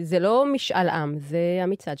 כי זה לא משאל עם, זה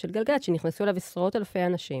המצעד של גלגלצ, שנכנסו אליו עשרות אלפי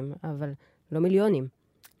אנשים, אבל לא מיליונים.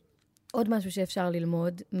 עוד משהו שאפשר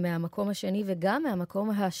ללמוד מהמקום השני וגם מהמקום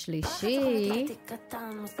השלישי,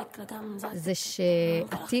 זה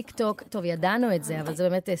שהטיקטוק, טוב, ידענו את זה, אבל זה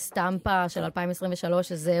באמת סטמפה של 2023,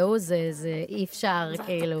 שזהו, זה אי אפשר,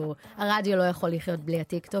 כאילו, הרדיו לא יכול לחיות בלי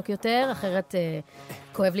הטיקטוק יותר, אחרת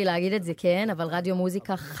כואב לי להגיד את זה, כן, אבל רדיו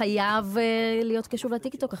מוזיקה חייב להיות קשוב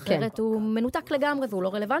לטיקטוק, אחרת הוא מנותק לגמרי והוא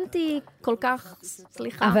לא רלוונטי כל כך,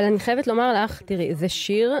 סליחה. אבל אני חייבת לומר לך, תראי, זה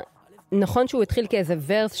שיר... נכון שהוא התחיל כאיזה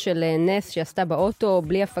ורס של נס שעשתה באוטו,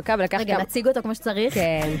 בלי הפקה, ולקח רגע, נציג אותו כמו שצריג?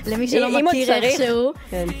 כן. למי שלא מכיר איכשהו.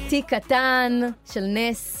 תיק קטן של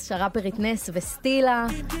נס, שהראפרית נס וסטילה.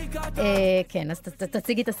 כן, אז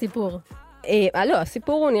תציגי את הסיפור. לא,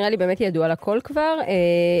 הסיפור הוא נראה לי באמת ידוע לכל כבר.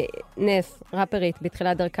 נס, ראפרית,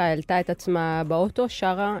 בתחילת דרכה, העלתה את עצמה באוטו,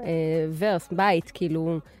 שרה ורס, בית,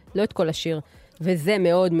 כאילו, לא את כל השיר. וזה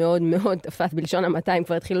מאוד מאוד מאוד תפס בלשון המעטה,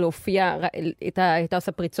 כבר התחיל להופיע, הייתה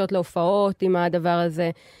עושה פריצות להופעות עם הדבר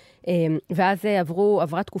הזה, ואז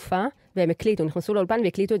עברה תקופה, והם הקליטו, נכנסו לאולפן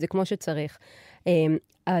והקליטו את זה כמו שצריך.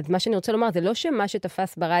 אז מה שאני רוצה לומר, זה לא שמה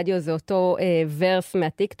שתפס ברדיו זה אותו ורס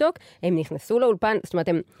מהטיקטוק, הם נכנסו לאולפן, זאת אומרת,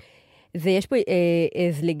 יש פה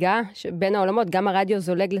זליגה בין העולמות, גם הרדיו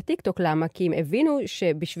זולג לטיקטוק, למה? כי הם הבינו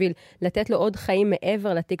שבשביל לתת לו עוד חיים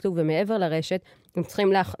מעבר לטיקטוק ומעבר לרשת, הם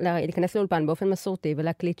צריכים להיכנס לאולפן באופן מסורתי,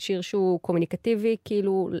 ולהקליט שיר שהוא קומוניקטיבי,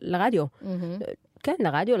 כאילו, לרדיו. כן,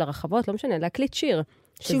 לרדיו, לרחבות, לא משנה, להקליט שיר.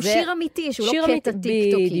 שהוא שיר אמיתי, שהוא לא קטע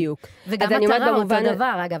טיקטוקי. בדיוק. וגם מטרה אותו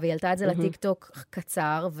דבר, אגב, היא העלתה את זה לטיקטוק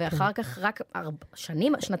קצר, ואחר כך רק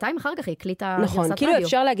שנתיים אחר כך היא הקליטה גרסת רדיו. נכון, כאילו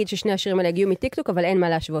אפשר להגיד ששני השירים האלה הגיעו מטיקטוק, אבל אין מה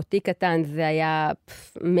להשוות. תיק קטן זה היה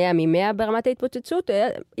 100 מ-100 ברמת ההתפוצצות,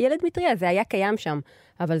 ילד מטריה, זה היה קיים שם,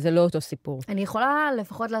 אבל זה לא אותו סיפור. אני יכולה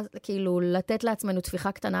לפחות כאילו לתת לעצמנו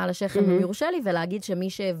תפיחה קטנה על השכם אם יורשה לי, ולהגיד שמי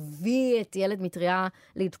שהביא את ילד מטריה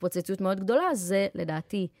להתפוצצות מאוד גדולה, זה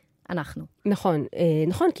לדעתי אנחנו.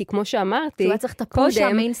 נכון, כי כמו שאמרתי, הוא צריך את הפוש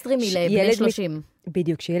המיינסטרימי לבני 30.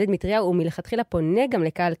 בדיוק, כשילד מטריה הוא מלכתחילה פונה גם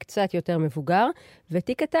לקהל קצת יותר מבוגר,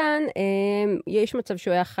 ותיק קטן, יש מצב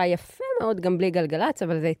שהוא היה חי יפה מאוד גם בלי גלגלץ,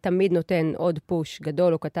 אבל זה תמיד נותן עוד פוש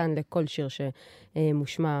גדול או קטן לכל שיר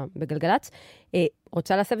שמושמע בגלגלץ.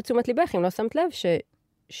 רוצה להסב את תשומת ליבך, אם לא שמת לב,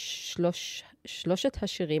 ששלושת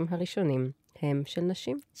השירים הראשונים הם של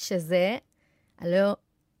נשים. שזה,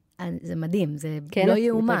 זה מדהים, זה כן, לא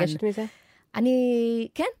יאומן. כן, את מתרגשת מזה? אני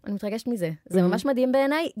מתרגשת מזה. זה ממש מדהים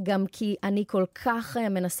בעיניי, גם כי אני כל כך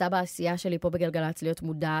מנסה בעשייה שלי פה בגלגלץ להיות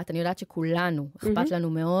מודעת. אני יודעת שכולנו, אכפת לנו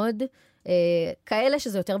מאוד. כאלה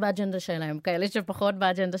שזה יותר באג'נדה שלהם, כאלה שפחות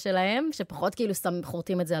באג'נדה שלהם, שפחות כאילו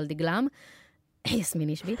חורטים את זה על דגלם. יסמין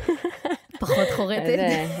ישבי. פחות חורטת.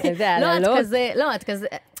 לא, את כזה...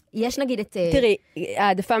 יש נגיד את... תראי,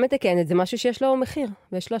 העדפה מתקנת זה משהו שיש לו מחיר,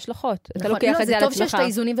 ויש לו השלכות. אתה לוקח את זה על עצמך. זה טוב שיש את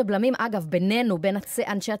האיזונים ובלמים. אגב, בינינו, בין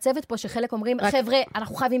אנשי הצוות פה, שחלק אומרים, חבר'ה,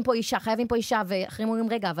 אנחנו חייבים פה אישה, ואחרים אומרים,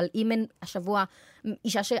 רגע, אבל אם אין השבוע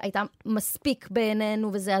אישה שהייתה מספיק בינינו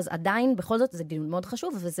וזה, אז עדיין, בכל זאת, זה דיון מאוד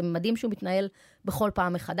חשוב, וזה מדהים שהוא מתנהל בכל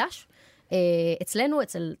פעם מחדש. אצלנו,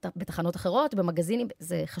 בתחנות אחרות, במגזינים,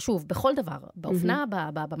 זה חשוב, בכל דבר, באופנה,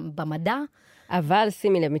 במדע. אבל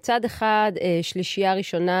שימי לב, מצד אחד, שלישייה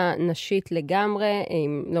ראשונה נשית לגמרי,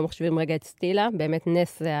 אם לא מחשבים רגע את סטילה, באמת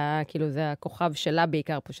נס זה, כאילו, זה הכוכב שלה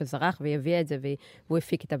בעיקר פה שזרח, והיא הביאה את זה, והוא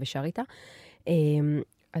הפיק איתה ושר איתה.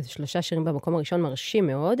 אז 3 שירים במקום הראשון מרשים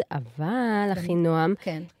מאוד, אבל הכי נועם,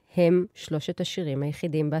 כן. הם 3 השירים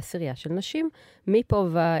היחידים בעשירייה של נשים. מפה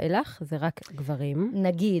ואילך זה רק גברים.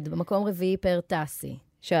 נגיד, במקום רביעי פרטסי.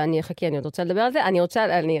 שאני עוד רוצה לדבר על זה.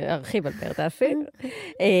 אני ארחיב על פרטסי.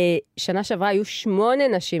 שנה שעברה היו 8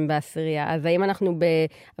 נשים בעשירייה, אז האם אנחנו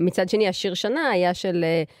מצד שני, השיר שנה היה של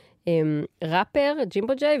ראפר,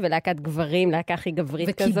 ג'ימבו ג'יי, ולהקת גברים, להקה הכי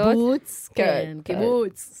גברית כזאת. וקיבוץ, כן,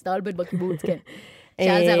 קיבוץ, סטלבט בקיבוץ, כן.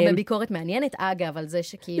 שעל זה הרבה ביקורת מעניינת, אגב, על זה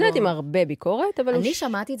שכאילו... לא יודעת עם הרבה ביקורת, אבל... אני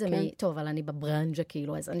שמעתי את זה טוב, אבל אני בברנג'ה,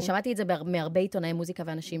 כאילו, אז אני שמעתי את זה מהרבה עיתונאי מוזיקה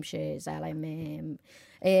ואנשים שזה היה להם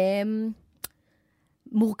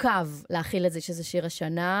מורכב להכיל את זה שזה שיר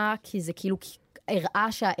השנה, כי זה כאילו הראה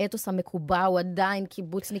שהאתוס המקובע הוא עדיין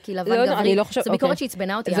קיבוצניקי לבן גברי. זו ביקורת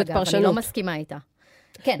שהצבנה אותי, אגב, אני לא מסכימה איתה.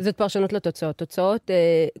 כן. זאת פרשנות לתוצאות. תוצאות,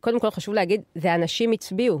 קודם כל חשוב להגיד, זה אנשים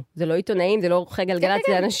הצביעו. זה לא עיתונאים, זה לא רוחי גלגלץ,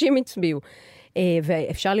 זה אנשים הצביעו.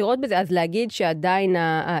 ואפשר לראות בזה, אז להגיד שעדיין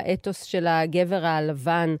האתוס של הגבר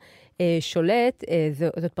הלבן שולט,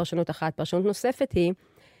 זאת פרשנות אחת. פרשנות נוספת היא,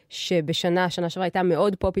 שנה שעברה הייתה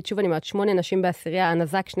מאוד פופית, שוב אני אומרת, 8 נשים בעשירייה,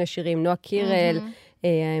 הנזק 2 שירים, נועה קירל,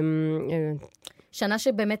 שנה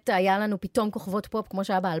שבאמת היה לנו פתאום כוכבות פופ, כמו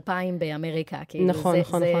שהיה ב-2000 באמריקה. נכון.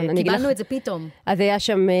 קיבלנו את זה פתאום. אז היה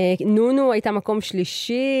שם, נונו הייתה מקום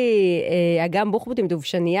שלישי, אגם בוחבוט עם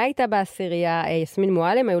דובשניה הייתה בעשירייה, יסמין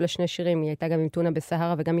מועלם, היו לה 2 שירים, היא הייתה גם עם טונה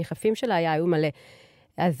בסהרה וגם יחפים שלה, היו מלא.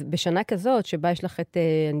 אז בשנה כזאת, שבה יש לך את,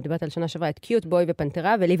 אני מדברת על שנה שעברה, את קיוט בוי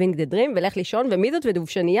ופנתרה וליבינג דה דרים, ולך לישון, ומי זאת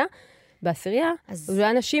ודובשניה, בעשירייה, זה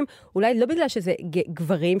אנשים, אולי לא בגלל שזה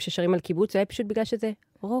גברים ששרים על קיבוץ, זה היה פשוט בגלל שזה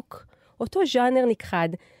רוק. אותו ז'אנר נכחד,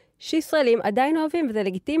 שישראלים עדיין אוהבים, וזה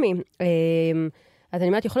לגיטימי. אז אני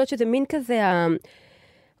אומרת, יכול להיות שזה מין כזה,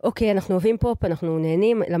 אוקיי, אנחנו אוהבים פופ, אנחנו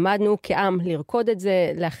נהנים, למדנו כעם לרקוד את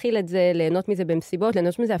זה, להכיל את זה, ליהנות מזה במסיבות,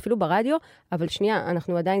 ליהנות מזה אפילו ברדיו, אבל שנייה,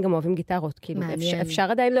 אנחנו עדיין גם אוהבים גיטרות. כאילו,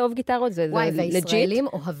 אפשר עדיין לאהוב גיטרות, זה לג'יט. וואי, והישראלים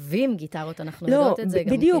אוהבים גיטרות, אנחנו יודעות את זה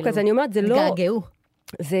גם. בדיוק, אז אני אומרת, זה לא... געגעו.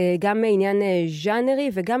 זה גם עניין ז'אנרי,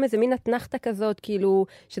 וגם איזה מין התנחתה כזאת, כאילו,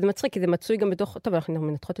 שזה מצחיק, כי זה מצוי גם בתוך... טוב, אנחנו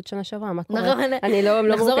מנתחות את שנה שעברה, מה קורה? אני לא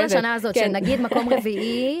מורכזת. נחזור לשנה הזאת, שנגיד מקום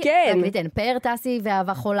רביעי, כן. ניתן, פאר טסי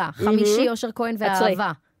ואהבה חולה, 5 אושר כהן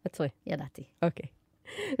ואהבה. עצרי. ידעתי. אוקיי.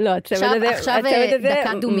 לא, הצמד הזה... עכשיו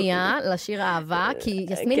דקה דומיה לשיר אהבה, כי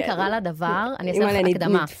יסמין קרא לה דבר, אני אעשה לך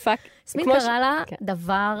הקדמה. יסמין קרא לה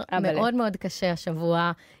דבר מאוד מאוד קשה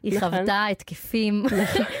השבוע. היא חוותה התקפים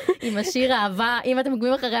עם השיר אהבה. אם אתם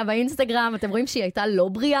עוקבים אחריה באינסטגרם, אתם רואים שהיא הייתה לא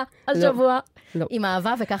בריאה השבוע. עם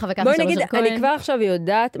אהבה וככה וככה. בואי נגיד, אני כבר עכשיו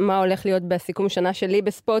יודעת מה הולך להיות בסיכום שנה שלי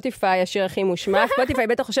בספוטיפיי, השיר הכי מושמע. ספוטיפיי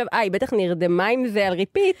בטח חושב, היא בטח נרדמה עם זה על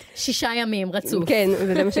ריפיט. 6 ימים רצוף. כן,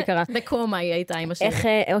 וזה מה שקרה. בקומה היא הייתה עם השיר. איך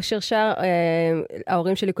אושר שר,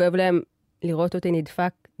 ההורים שלי כואב להם לראות אותי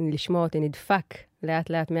נדפק, לשמוע אותי נדפק לאט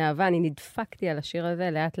לאט מאהבה. אני נדפקתי על השיר הזה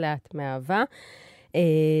לאט לאט מאהבה.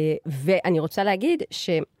 ואני רוצה להגיד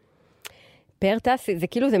פאר טסי, זה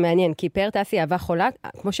כאילו זה מעניין, כי פאר טסי אהבה חולה,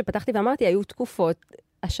 כמו שפתחתי ואמרתי, היו תקופות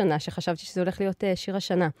השנה שחשבתי שזה הולך להיות שיר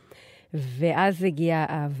השנה. ואז הגיעה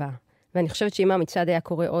האהבה. ואני חושבת שאם המצעד היה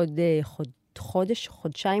קורה עוד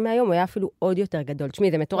חודשיים מהיום, הוא היה אפילו עוד יותר גדול.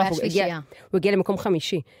 תשמעי, זה מטורף, הוא הגיע למקום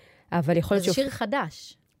 5. אבל יכול להיות זה שיר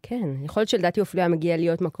חדש. כן, יכול להיות שלדעתי הוא אפילו היה מגיע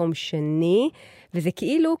להיות מקום שני, וזה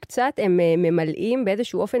כאילו קצת הם ממלאים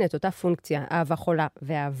באיזשהו אופן את אותה פונקציה, אהבה חולה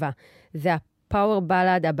ואהבה. זה הפאוור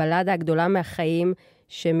בלד, הבלדה הגדולה מהחיים,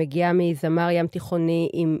 שמגיעה מזמר ים תיכוני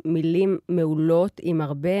עם מילים מעולות, עם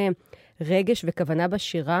הרבה רגש וכוונה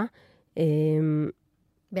בשירה.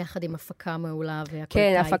 ביחד עם הפקה מעולה והכל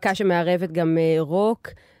כן, טייט. הפקה שמערבת גם רוק,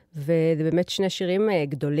 וזה באמת שני שירים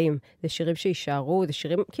גדולים. זה שירים שישארו, זה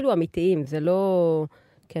שירים כאילו אמיתיים, זה לא...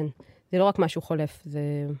 כן, זה לא רק משהו חולף, זה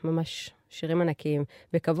ממש שירים ענקיים.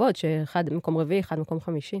 וכבוד שאחד מקום רביעי, אחד מקום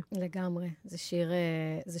חמישי. לגמרי.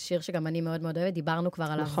 זה שיר שגם אני מאוד מאוד אוהבת. דיברנו כבר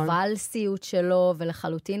על הוואלסיות שלו,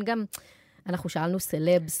 ולחלוטין גם, אנחנו שאלנו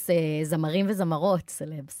סלבס, זמרים וזמרות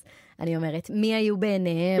סלבס. אני אומרת, מי היו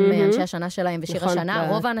בעיניהם אנשי השנה שלהם ושיר השנה?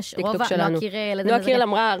 רוב האנשים, נועה קירל. נועה קירל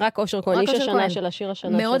אמרה רק אושר כהן, איש השנה של השיר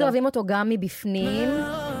השנה. מאוד אוהבים אותו גם מבפנים.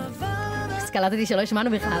 סקלטתי שלא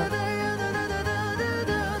השמענו בכלל.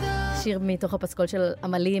 שיר מתוך הפסקול של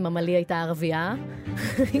עמלי, עמלי הייתה ערבייה.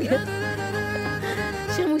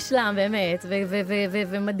 שיר מושלם, באמת,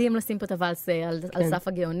 ומדהים לשים פה את הוואלס על סף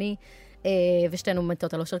הגאוני, ושתינו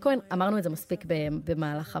מתות על אושר כהן. אמרנו את זה מספיק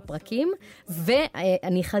במהלך הפרקים,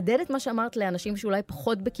 ואני אחדד את מה שאמרת לאנשים שאולי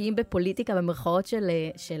פחות בקיאים בפוליטיקה, במרכאות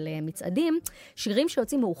של מצעדים, שירים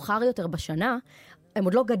שיוצאים מאוחר יותר בשנה, הם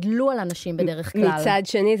עוד לא גדלו על אנשים בדרך כלל. מצד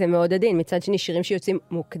שני, זה מאוד עדין. מצד שני, שירים שיוצאים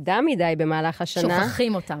מוקדם מדי במהלך השנה.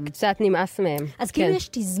 שוכחים אותם. קצת נמאס מהם. אז כאילו יש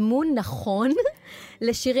תזמון נכון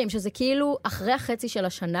לשירים, שזה כאילו אחרי החצי של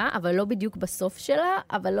השנה, אבל לא בדיוק בסוף שלה,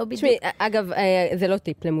 אבל לא בדיוק... תשמעי, אגב, זה לא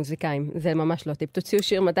טיפ למוזיקאים. זה ממש לא טיפ. תוציאו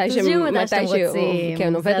שיר מתי שאתם רוצים.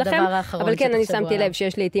 כן, עובד לכם. זה הדבר האחרון אבל כן, אני שתחשבו שמתי לב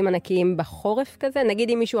שיש לעיתים ענקיים בחורף כזה. נגיד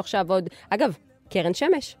אם מישהו עכשיו עוד... אגב, קרן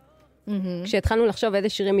שמש. כשהתחלנו לחשוב איזה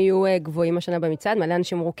שירים יהיו גבוהים השנה במצעד, מלא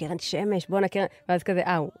אנשים אמרו, קרן שמש, בוא נקרן, ואז כזה,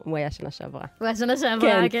 הוא היה שנה שעברה. הוא היה שנה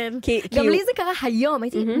שעברה, כן. גם לי זה קרה היום,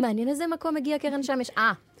 הייתי, מעניין איזה מקום הגיע קרן שמש.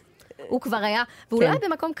 הוא כבר היה, ואולי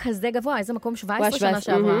במקום כזה גבוה, איזה מקום 17 שנה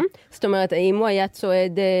שעברה. זאת אומרת, אם הוא היה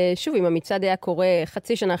צועד, שוב, אם המצעד היה קורה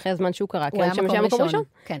חצי שנה אחרי הזמן שהוא קרה, קרן שמש היה מקום ראשון.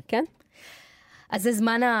 כן. אז זה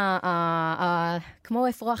זמן כמו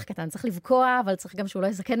אפרוח קטן, צריך לבקוע, אבל צריך גם שהוא לא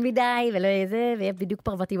יסכן מדי, ויהיה בדיוק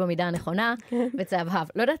פרוותי במידה הנכונה, וצהבהב.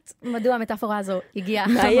 לא יודעת מדוע המטאפורה הזו הגיעה.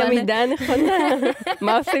 מהי המידה הנכונה?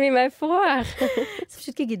 מה עושים עם האפרוח? זה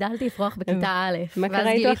פשוט כי גידלתי אפרוח בכיתה א', מה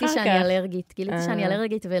קרה איתו אחר כך? גיליתי שאני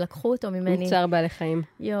אלרגית, ולקחו אותו ממני. מוצר בעלי חיים.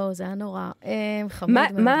 יואו, זה היה נורא. חמוד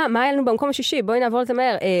מאוד. מה היה לנו במקום השישי? בואי נעבור לזה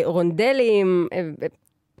מהר. רונדלים,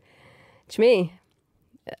 תשמעי,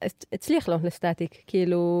 הצליח לו לסטטיק,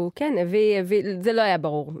 כאילו, כן, הביא, זה לא היה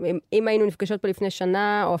ברור. אם היינו נפגשות פה לפני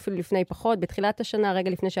שנה, או אפילו לפני פחות, בתחילת השנה, רגע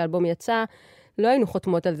לפני שהאלבום יצא, לא היינו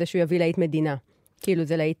חותמות על זה שהוא יביא להיט מדינה. כאילו,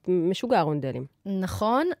 זה להיט משוגע רונדלים.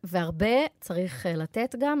 נכון, והרבה צריך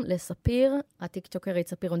לתת גם לספיר, הטיקטוקרית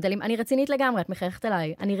ספיר רונדלים. אני רצינית לגמרי, את מחייכת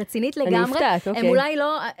אליי. אני רצינית לגמרי. אני הפתעת, אוקיי. הם אולי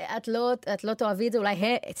לא, את לא תאהבי את זה, אולי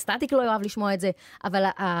סטטיק לא יאהב לשמוע את זה, אבל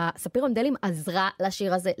ספיר רונדלים עזרה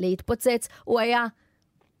לשיר הזה להתפוצץ. הוא היה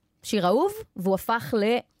שיר אהוב, והוא הפך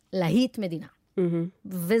ללהיט מדינה.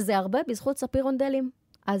 וזה הרבה בזכות ספיר רונדלים.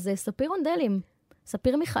 אז ספיר רונדלים,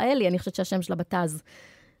 ספיר מיכאלי, אני חושבת שהשם שלה בתז.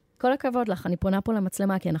 כל הכבוד לך, אני פונה פה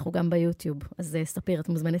למצלמה, כי אנחנו גם ביוטיוב. אז ספיר, את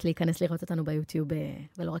מוזמנת להיכנס לראות אותנו ביוטיוב,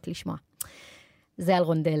 ולא רק לשמוע. זה על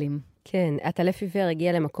רונדלים. כן, הטלף עיוור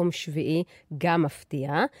הגיע למקום שביעי, גם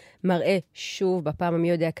מפתיע. מראה שוב, בפעם המי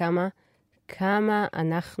יודע כמה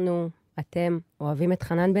אנחנו, אתם, אוהבים את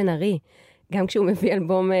חנן בן ארי. גם כשהוא מביא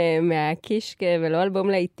אלבום מהקישקה, ולא אלבום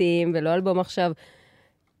לעיתים, ולא אלבום עכשיו.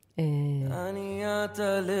 אני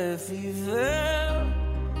הטלף עיוור,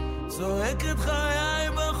 צועק את חיי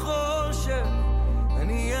בחושך,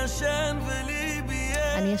 אני ישן וליבי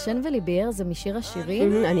ער. אני ישן וליבי ער, זה משיר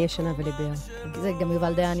השירים. אני ישנה וליבי ער. זה גם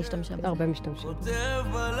יובל דיין השתמשה. הרבה משתמשים. כותב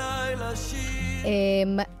בלילה שיר.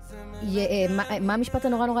 מה המשפט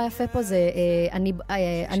הנורא נורא יפה פה? זה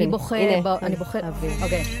אני בוכה...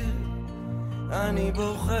 אוקיי. אני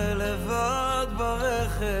בוכה לבד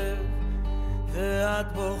ברכב, ואת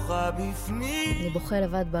בוכה בפנים. אני בוכה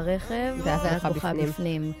לבד ברכב, ואת בוכה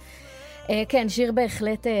בפנים. כן, שיר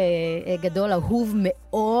בהחלט גדול, אהוב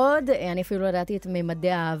מאוד. אני אפילו לא ידעתי את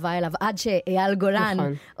ממדי האהבה אליו, עד שאייל גולן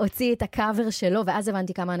הוציא את הקאבר שלו, ואז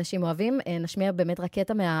הבנתי כמה אנשים אוהבים. נשמיע באמת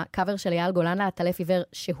רקטה מהקאבר של אייל גולן לטלף עיוור,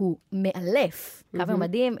 שהוא מאלף. קאבר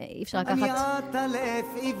מדהים, אי אפשר לקחת... אני הטלף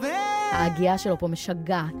עיוור, ההגיעה שלו פה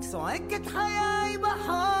משגעת. צועקת חיי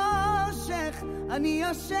בחושך, אני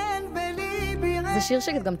ישן וליבי ער. זה שיר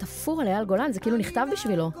שגם תפור על אייל גולן, זה כאילו נכתב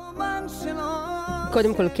בשבילו.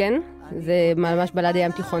 קודם כל כן, זה ממש בלדה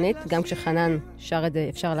ים תיכונית, גם כשחנן שר את זה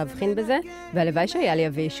אפשר להבחין בזה, והלוואי שהיה לי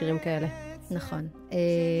אביא שירים כאלה. נכון.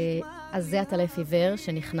 אז זה הטלף עיוור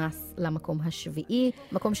שנכנס למקום השביעי,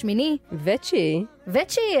 מקום שמיני.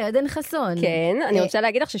 ותשיעי, עדן חסון. כן, אני רוצה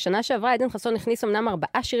להגיד לך ששנה שעברה עדן חסון הכניס אמנם 4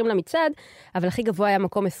 שירים למצעד, אבל הכי גבוה היה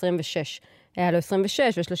מקום 26. היה לו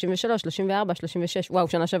 26 ו-33, 34, 36. וואו,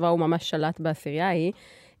 שנה שעברה הוא ממש שלט בעשירייה ההיא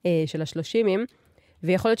של ה-30.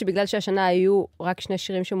 ויכול להיות שבגלל שהשנה היו רק 2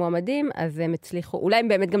 שירים שמועמדים, אז הם הצליחו, אולי הם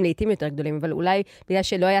באמת גם לעיתים יותר גדולים, אבל אולי בגלל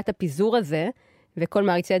שלא היה את הפיזור הזה, וכל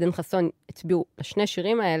מעריצי עדן חסון הצביעו ל2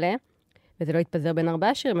 שירים האלה, וזה לא התפזר בין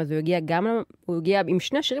 4 שירים, אז הוא הגיע עם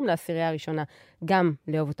 2 שירים לעשירייה הראשונה, גם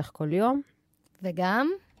לאהוב אותך כל יום. וגם?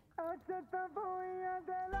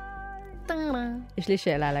 יש לי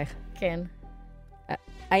שאלה עלייך. כן.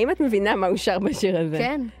 האם את מבינה מה הוא שר בשיר הזה?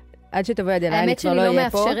 כן. עד שתבואי עד אליי, אני כבר לא אהיה פה. האמת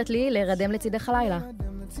שלי לא מאפשרת לי להירדם לצידך הלילה.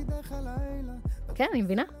 כן, אני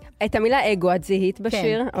מבינה. את המילה אגו, את זיהית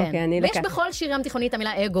בשיר? כן, כן. ויש בכל שירי המתיכונית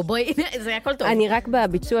המילה אגו, בואי, זה הכל טוב. אני רק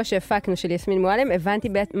בביצוע שהפקנו של יסמין מועלם, הבנתי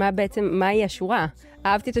מהי השורה.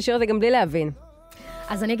 אהבתי את השיר הזה גם בלי להבין.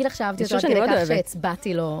 אז אני אגיד לך שאהבתי אותו עד כדי כך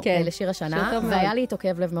שהצבעתי לו לשיר השנה, והיה לי איתו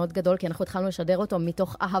כאב לב מאוד גדול, כי אנחנו התחלנו לשדר אותו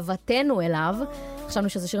מתוך אהבתנו אליו. חשבנו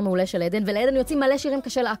שזה שיר מעולה של עדן, ולעדן יוצאים מלא שירים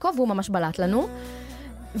קשה לעקוב, והוא ממש בלט לנו.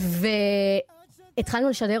 והתחלנו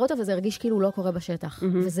לשדר אותו, וזה הרגיש כאילו לא קורה בשטח.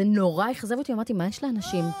 וזה נורא החזב אותי, אמרתי, מה יש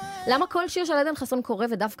לאנשים? למה כל שיר של עדן חסון קורה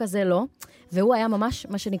ודווקא זה לא? והוא היה ממש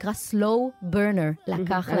מה שנקרא slow burner,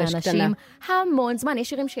 לקח לאנשים המון זמן. יש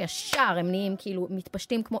שירים שישר הם נהיים כאילו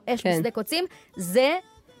מתפשטים כמו אש בשדה קוצים, זה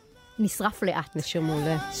נשרף לאט. זה שיר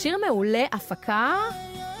מעולה. שיר מעולה, הפקה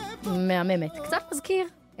מהממת. קצת מזכיר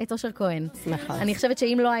את אושר כהן. נכון. אני חושבת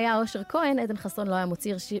שאם לא היה אושר כהן, עדן חסון לא היה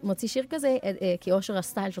מוציא שיר כזה, כי אושר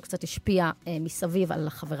הסטייל שלו קצת השפיע מסביב על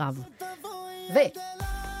חבריו.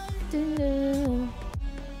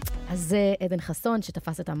 אז זה עדן חסון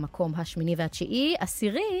שתפס את המקום השמיני והתשיעי.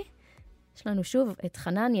 עשירי, יש לנו שוב את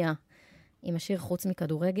חנניה עם השיר חוץ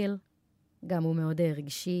מכדורגל. גם הוא מאוד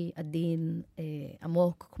רגשי, עדין,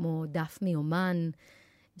 עמוק, כמו דף מיומן.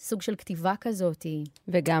 סוג של כתיבה כזאת.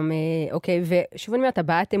 וגם, אוקיי, ושוב אני אומרת,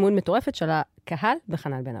 הבעת אמון מטורפת של הקהל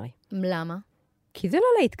בחנן בן ארי. למה? כי זה לא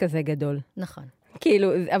להיט כזה גדול. נכון.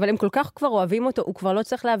 כאילו, אבל הם כל כך כבר אוהבים אותו, הוא כבר לא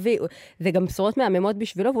צריך להביא, זה גם בשורות מהממות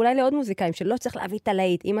בשבילו, ואולי לעוד מוזיקאים שלא צריך להביא את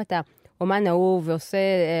הלהיט. אם אתה אומן אהוב ועושה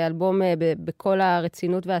אלבום בכל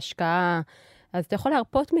הרצינות וההשקעה, אז אתה יכול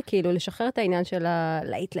להרפות מכאילו, לשחרר את העניין של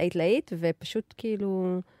הלהיט, להיט, ופשוט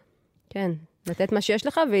כאילו, כן, לתת מה שיש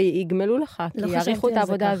לך ויגמלו לך, כי יעריכו את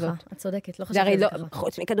העבודה הזאת. את צודקת, לא חשבתי על זה ככה.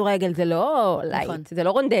 חוץ מכדורגל, זה לא להיט, זה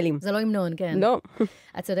לא רונדלים. זה לא המנון, כן. לא.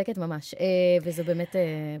 את צודקת ממש, וזו באמת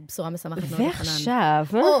בשורה משמחת מאוד לחנן. ועכשיו,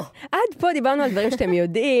 עד פה דיברנו על דברים שאתם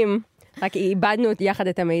יודעים, רק איבדנו יחד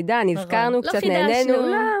את המידע, נזכרנו, קצת נהנינו.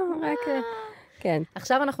 לא, רק... כן.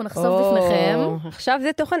 עכשיו אנחנו נחשוף בפניכם. עכשיו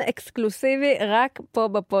זה תוכן אקסקלוסיבי רק פה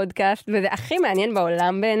בפודקאסט, וזה הכי מעניין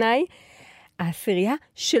בעולם בעיניי. העשירייה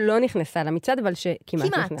שלא נכנסה למצעד, אבל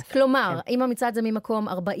שכמעט נכנס. כלומר, אם המצעד זה ממקום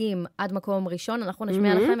 40 עד מקום ראשון, אנחנו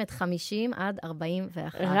נשמיע לכם את 50 עד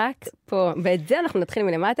 41. רק פה. ואת זה אנחנו נתחיל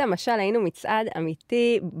מלמטה. למשל, היינו מצעד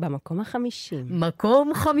אמיתי במקום ה-50.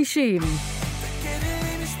 מקום 50.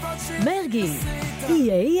 מרגי.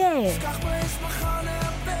 יהיה.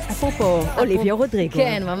 אפרופו, אוליביה רודריגו.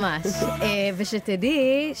 כן, ממש.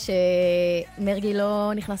 ושתדעי שמרגי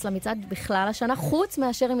לא נכנס למצעד בכלל השנה, חוץ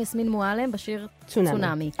מאשר עם יסמין מועלם בשיר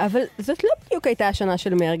צונאמי. אבל זאת לא בדיוק הייתה השנה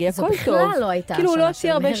של מרגי, הכל טוב. זו בכלל לא הייתה השנה של מרגי. כאילו הוא לא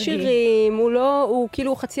הוציא הרבה שירים, הוא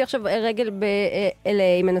כאילו חצי עכשיו רגל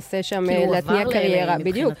ב-LA, מנסה שם להתניע קריירה.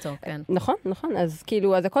 בדיוק. נכון, נכון, אז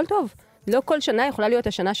כאילו, אז הכל טוב. לא כל שנה יכולה להיות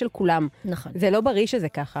השנה של כולם. נכון. זה לא בריא שזה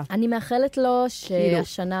ככה. אני מאחלת לו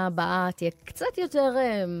שהשנה הבאה תהיה קצת יותר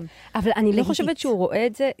אבל אני לא חושבת שהוא רואה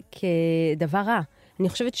את זה כדבר רע. אני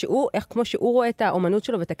חושבת שהוא, כמו שהוא רואה את האומנות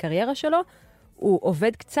שלו ואת הקריירה שלו, הוא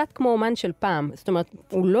עובד קצת כמו אומן של פעם. זאת אומרת,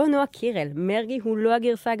 הוא לא נועה קירל. מרגי הוא לא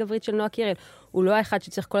הגרסה הגברית של נועה קירל. הוא לא האחד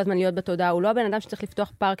שצריך כל הזמן להיות בתודעה. הוא לא הבן אדם שצריך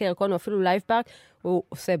לפתוח פארק הירקון, או אפילו לייב פארק. הוא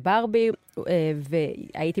עושה ברבי,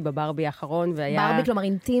 והייתי בברבי האחרון, והיה... ברבי, כלומר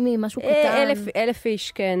אינטימי, משהו קטן. 1,000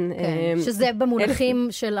 איש, כן. שזה במונחים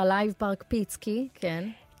של הלייב פארק פיצקי, כן.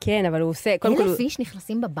 כן, אבל הוא עושה... 1,000 איש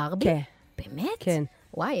נכנסים בברבי? כן. באמת? כן.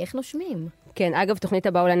 וואי, איך נושמים? כן, אגב, תוכנית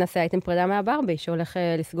הבאה אולי נעשה אייטם פרידה מהברבי, שהולך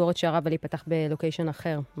לסגור את שערה ולהיפתח בלוקיישן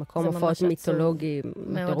אחר. מקום הופעות מיתולוגי.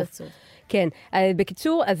 מאוד עצוב. כן,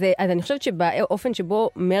 בקיצור, אז אני חושבת שבאופן שבו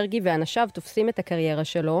מרגי ואנשיו תופסים את הקריירה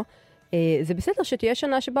שלו, זה בסדר שתהיה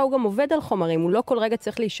שנה שבה הוא גם עובד על חומרים, הוא לא כל רגע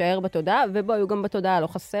צריך להישאר בתודעה, ובו הוא גם בתודעה, לא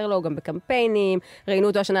חסר לו, גם בקמפיינים, ראינו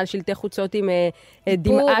אותו השנה על שלטי חוצות עם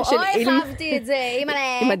דמעה של... אוי, חייבתי את זה,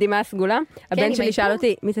 עם הדמעה הסגולה. הבן שלי שאל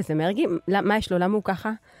אותי, מי זה מרגי? מה יש לו? למה הוא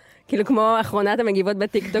ככה? כאילו כמו אחרונת המגיבות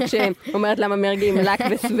בטיקטוק שאומרת למה מרגי עם לק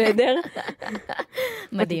וסוודר.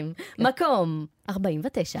 מדהים. מקום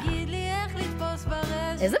 49.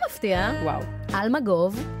 איזה מפתיע. וואו.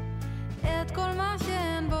 אלמגוב.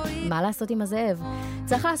 מה לעשות עם הזאב?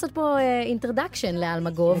 צריך לעשות פה אינטרדקשן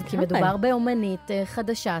לאלמגוב, כי מדובר באומנית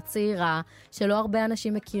חדשה, צעירה, שלא הרבה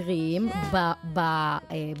אנשים מכירים,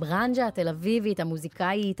 בברנז'ה התל אביבית,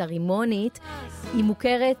 המוזיקאית, הרימונית, היא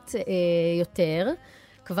מוכרת יותר,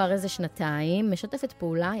 כבר איזה שנתיים, משתפת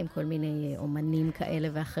פעולה עם כל מיני אומנים כאלה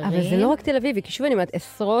ואחרים. אבל זה לא רק תל אביבי, כי שוב אני אומרת,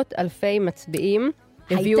 עשרות אלפי מצביעים,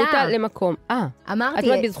 הביאו אותה למקום. אמרתי, את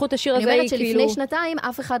אומרת, בזכות השיר הזה היא היא כאילו... אני אומרת שלפני שנתיים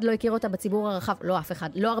אף אחד לא הכיר אותה בציבור הרחב, לא אף אחד,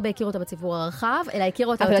 לא הרבה הכיר אותה בציבור הרחב, אלא הכיר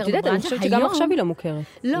אותה יותר בברנז'ה. אבל את יודעת, אני חושבת שגם עכשיו היא לא מוכרת.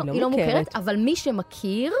 לא, היא לא מוכרת, אבל מי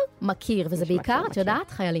שמכיר, מכיר, וזה בעיקר, את יודעת,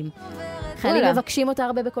 חיילים. חיילים מבקשים אותה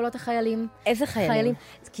הרבה בקולות החיילים. איזה חיילים?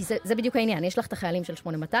 כי זה בדיוק העניין, יש לך את החיילים של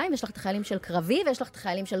 8200, יש לך את החיילים של קרבי, ויש לך את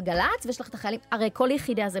החיילים של גלץ, ויש לך את החיילים... הרי כל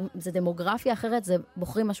יחידה זה דמוגרפיה אחרת, זה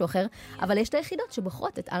בוחרים משהו אחר, אבל יש את היחידות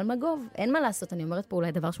שבוחרות את אלמגוב. אין מה לעשות, אני אומרת פה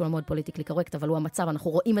אולי דבר שהוא מאוד פוליטיקלי קורקט, אבל הוא המצב,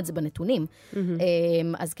 אנחנו רואים את זה בנתונים.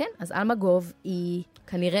 אז כן, אז אלמגוב היא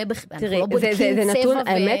כנראה... תראי, זה נתון,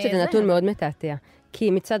 האמת שזה נתון מאוד מתעתע.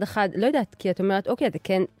 כי מצד אחד, לא יודעת, כי את אומרת, אוקיי, זה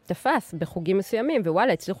כן תפס בחוגים מסוימים,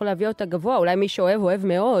 ווואלה, הצליחו להביא אותה גבוה, אולי מי שאוהב, אוהב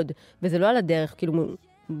מאוד, וזה לא על הדרך, כאילו,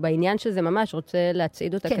 בעניין שזה ממש רוצה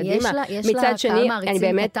להצעיד אותה קדימה. כן, יש לה קהל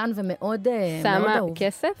מעריצים קטן ומאוד שמה אהוב.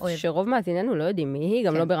 כסף, שרוב מאזיננו לא יודעים מי היא,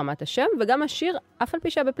 גם לא ברמת השם, וגם השיר, אף על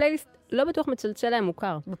פי שבפלייליסט, לא בטוח מצלצל להם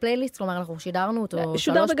מוכר. בפלייליסט, כלומר, אנחנו שידרנו אותו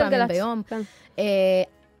 3 פעמים ביום.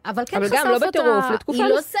 אבל כן חשף לא בטירוף, אותה, היא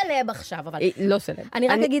לא סלב עכשיו. היא לא סלב. אני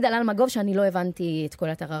רק אגיד על אלמגוב שאני לא הבנתי את כל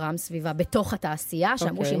הטררם סביבה בתוך התעשייה,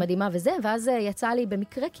 שאמרו שהיא מדהימה וזה, ואז יצא לי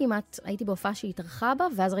במקרה כמעט, הייתי בהופעה שהיא התארחה בה,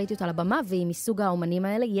 ואז ראיתי אותה על הבמה, והיא מסוג האומנים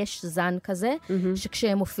האלה, יש זן כזה,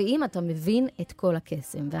 שכשהם מופיעים אתה מבין את כל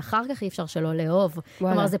הקסם, ואחר כך אי אפשר שלא לאהוב.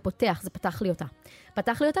 כלומר, זה פותח, זה פתח לי אותה.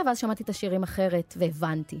 פתח לי אותה, ואז שמעתי את השירים אחרת,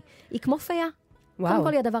 והבנתי. היא כמו פיה. קודם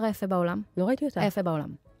כל היא הדבר היפה בעולם. לא ראיתי אותה. היפה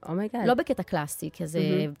בעולם. לא בקטע קלאסי, כזה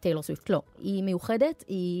טיילור סוויפט, לא. היא מיוחדת,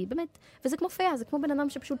 היא באמת, וזה כמו פיה, זה כמו בן אדם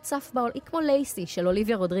שפשוט צף בעול, היא כמו לייסי של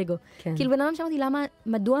אוליביה רודריגו. כאילו בן אדם שאמרתי,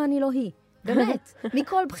 מדוע אני לא היא? באמת,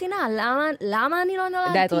 מכל בחינה, למה אני לא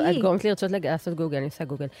נולדתי היא? את גורמת לי לרצות לעשות גוגל, אני עושה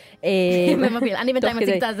גוגל. במקביל, אני בינתיים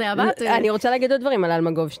מציג את הזה הבא. אני רוצה להגיד עוד דברים על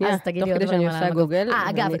אלמגוב, שנייה. אז תגידי עוד דברים על אלמגוב.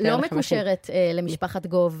 אגב, לא מקושרת למשפחת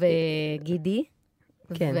גוב גידי.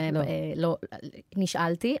 כן, לא.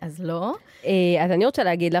 נשאלתי, אז לא. אז אני רוצה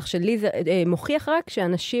להגיד לך שלי זה מוכיח רק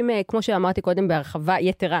שאנשים, כמו שאמרתי קודם בהרחבה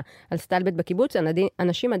יתרה על סטלבט בקיבוץ,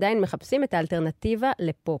 אנשים עדיין מחפשים את האלטרנטיבה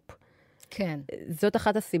לפופ. כן. זאת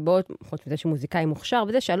אחת הסיבות, חוץ מזה שמוזיקאי מוכשר,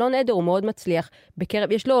 וזה שאלון עדר הוא מאוד מצליח בקרב,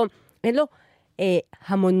 אין לו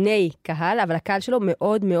המוני קהל, אבל הקהל שלו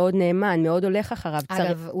מאוד מאוד נאמן, מאוד הולך אחריו.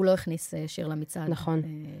 אגב, הוא לא הכניס שיר למצעד. נכון.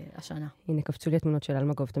 השנה. הנה, קפצו לי התמונות של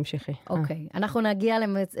אלמגוב, תמשיכי. אוקיי. אנחנו נגיע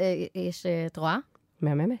יש תרועה?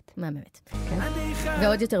 מהממת.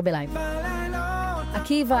 ועוד יותר בלייב.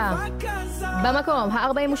 עקיבא, במקום,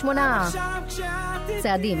 48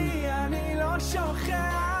 צעדים.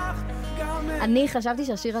 אני חשבתי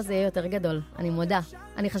שהשיר הזה יהיה יותר גדול, אני מודה.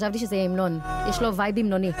 אני חשבתי שזה יהיה המנון. יש לו וייב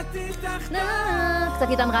המנוני. קצת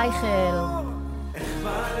עידן רייכל.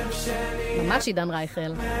 ממש עידן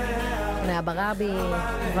רייכל. מהברבי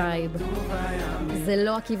וייב. זה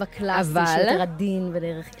לא עקיבא קלאסי שיותר עדין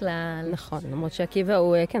בדרך כלל. נכון, למרות שעקיבא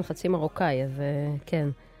הוא כן חצי מרוקאי, אז כן.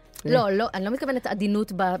 לא, אני לא מתכוונת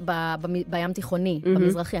עדינות בים תיכוני,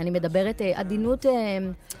 במזרחי. אני מדברת עדינות...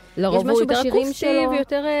 לרוב הוא יותר אקוסטי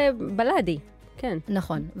ויותר בלדי. כן.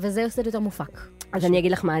 נכון, וזה עושה יותר מופק. אז אני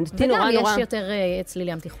אגיד לך מה, וגם יש יותר צליל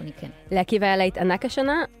ים תיכוני, כן. לעקיבא היה להיט ענק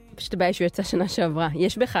השנה, פשוט הבעיה שהוא יצא שנה שעברה.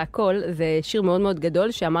 יש בך הכל, זה שיר מאוד מאוד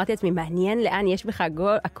גדול, שאמרתי לעצמי, מעניין לאן יש בך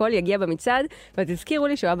הכל יגיע במצעד, ותזכירו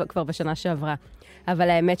לי שהוא היה כבר בשנה שעברה. אבל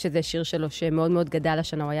האמת שזה שיר שלו שמאוד מאוד גדל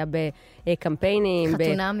השנה, הוא היה בקמפיינים.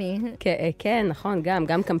 חתונמי. כן, נכון,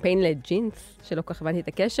 גם קמפיין לג'ינס, שלא כל כך הבנתי את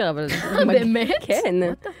הקשר, אבל... באמת? כן,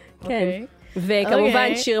 כן.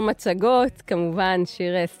 וכמובן שיר מצגות, כמובן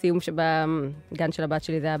שיר סיום שבגן של הבת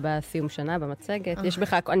שלי זה היה בסיום שנה, במצגת. יש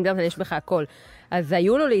בך, אני מדברת על יש בך הכל. אז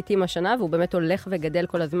היו לו לעתים השנה, והוא באמת הולך וגדל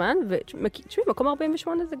כל הזמן, ותשמעי, מקום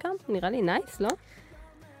 48 זה גם נראה לי נייס, לא?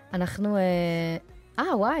 אנחנו...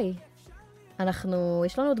 וואי.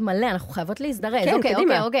 יש לנו עוד מלא, אנחנו חייבות להזדרז. כן,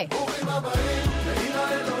 קדימה. אוקיי.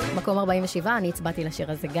 מקום 47, אני הצבעתי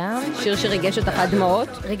לשיר הזה גם. שיר שריגש אותך עד דמעות?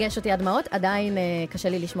 ריגש אותי עד דמעות, עדיין קשה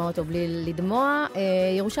לי לשמוע אותו בלי לדמוע.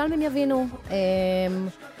 ירושלמים יבינו.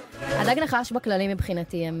 הדג נחש בכללים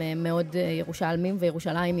מבחינתי הם מאוד ירושלמים,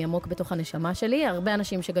 וירושלים היא עמוק בתוך הנשמה שלי. הרבה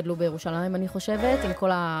אנשים שגדלו בירושלים, אני חושבת, עם כל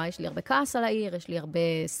יש לי הרבה כעס על העיר, יש לי הרבה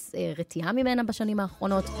רתיעה ממנה בשנים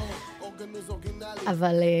האחרונות.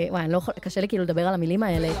 אבל וואי, קשה לי כאילו לדבר על המילים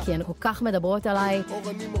האלה, כי הן כל כך מדברות עליי.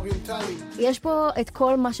 יש פה את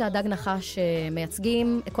כל מה שהדג נחש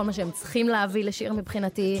מייצגים, את כל מה שהם צריכים להביא לשיר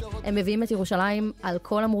מבחינתי. הם מביאים את ירושלים על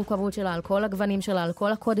כל המורכבות שלה, על כל הגוונים שלה, על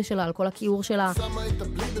כל הקודש שלה, על כל הכיעור שלה.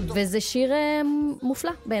 וזה שיר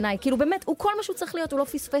מופלא בעיניי. כאילו באמת, הוא כל מה שהוא צריך להיות, הוא לא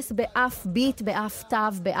פספס באף ביט, באף תו,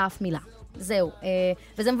 באף מילה. זהו.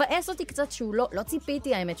 וזה מבאס אותי קצת שהוא לא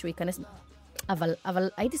ציפיתי, האמת, שהוא ייכנס... אבל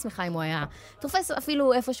הייתי שמחה אם הוא היה תופס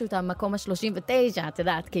אפילו איפשהו את המקום ה-39, את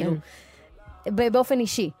יודעת, כאילו, באופן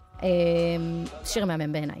אישי. שיר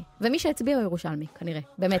מהמם בעיניי. ומי שהצביע הוא ירושלמי, כנראה.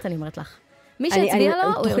 באמת, אני אומרת לך. מי שהצביע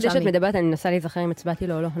לו הוא ירושלמי. שאת מדברת, אני מנסה להיזכר אם הצבעתי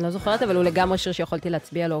לו או לא. אני לא זוכרת, אבל הוא לגמרי שיר שיכולתי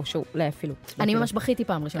להצביע לו, שהוא לא אפילו. אני ממש בכיתי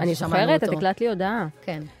פעם ראשונה ששמענו אותו. אני זוכרת, את הקלט לי הודעה.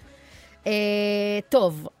 כן.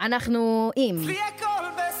 טוב, אנחנו עם...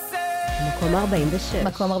 מקום 46.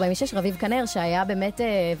 מקום 46, רביב כנר, שהיה באמת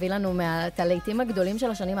הביא לנו מהתלהיטים הגדולים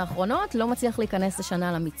של השנים האחרונות, לא מצליח להיכנס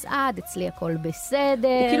השנה למצעד, אצלי הכל בסדר.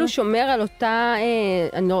 הוא כאילו שומר על אותה,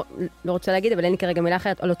 אני לא רוצה להגיד, אבל אין לי כרגע מילה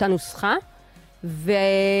אחרת, על אותה נוסחה,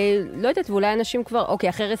 ולא יודעת, ואולי אנשים כבר, אוקיי,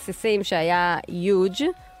 אחרי רסיסים שהיה יוג',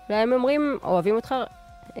 אולי הם אומרים, אוהבים אותך,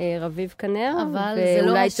 רביב כנר, אבל זה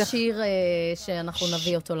לא השיר שאנחנו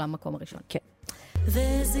נביא אותו למקום הראשון. כן.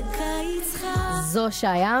 זו שי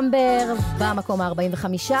אמבר, במקום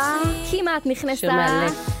ה-45, כמעט נכנסה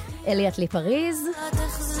אליית לי פריז.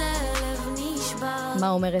 מה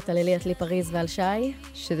אומרת על אליית לי פריז ועל שי?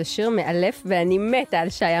 שזה שיר מאלף, ואני מתה על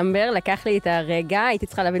שי אמבר, לקח לי את הרגע, הייתי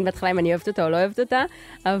צריכה להבין בהתחלה אם אני אוהבת אותה או לא אוהבת אותה,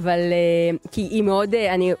 אבל כי היא מאוד,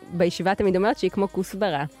 אני בישיבה תמיד אומרת שהיא כמו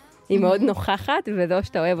כוסברה. היא מאוד נוכחת, וזה או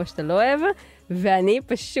שאתה אוהב או שאתה לא אוהב, ואני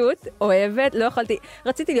פשוט אוהבת, לא יכולתי,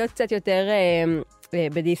 רציתי להיות קצת יותר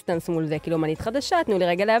בדיסטנס מול זה, כאילו מנית חדשה, תנו לי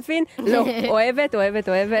רגע להבין, לא, אוהבת,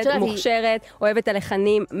 מוכשרת, אוהבת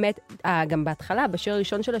הלחנים, גם בהתחלה, בשיר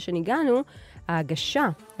הראשון שלה שניגענו, ההגשה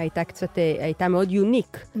הייתה מאוד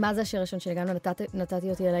יוניק. מה זה השיר הראשון שניגענו? נתתי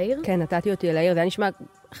אותי אל העיר? כן, נתתי אותי אל העיר, זה היה נשמע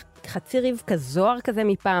חצי רבקה זוהר כזה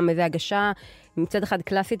מפעם, איזו הגשה מצד אחד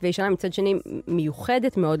קלאסית וישנה, מצד שני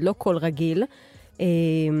מיוחדת מאוד, לא כל רגיל,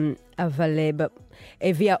 אבל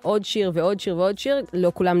הביאה עוד שיר ועוד שיר ועוד שיר,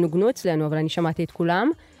 לא כולם נוגנו אצלנו, אבל אני שמעתי את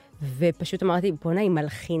כולם, ופשוט אמרתי, בונה, היא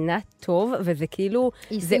מלחינה טוב, וזה כאילו...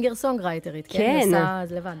 היא סינגר סונגרייטרית, כן? היא עושה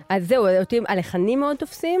לבד. אז זהו, הלחנים מאוד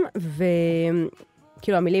תופסים,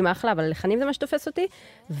 וכאילו המילים אחלה, אבל הלחנים זה מה שתופס אותי,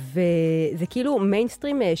 וזה כאילו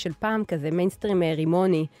מיינסטרים של פעם כזה, מיינסטרים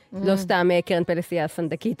רימוני, לא סתם קרן פלס היא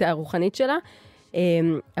הסנדקית הרוחנית שלה,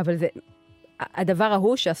 אבל זה... הדבר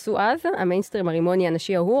ההוא שעשו אז, המיינסטרים הרימוני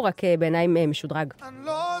הנשי ההוא, רק בעיניי משודרג.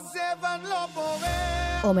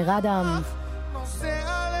 עומר אדם.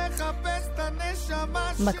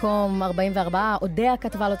 מקום 44, אודיה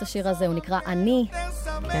כתבה לו את השיר הזה, הוא נקרא אני.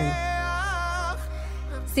 כן.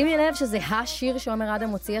 שימי לב שזה השיר שעומר אדם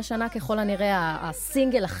הוציא השנה, ככל הנראה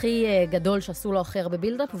הסינגל הכי גדול שעשו לו אחר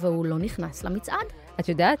בבילדאפ, והוא לא נכנס למצעד. את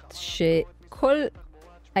יודעת שכל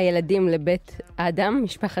הילדים לבית האדם,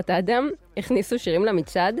 משפחת האדם, הכניסו שירים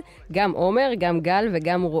למצעד, גם עומר, גם גל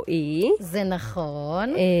וגם רועי. זה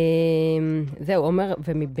נכון. זהו, עומר,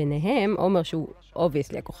 ומביניהם, עומר שהוא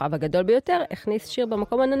obviously הכוכב הגדול ביותר, הכניס שיר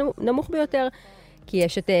במקום הנמוך ביותר, כי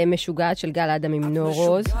יש את משוגעת של גל האדם עם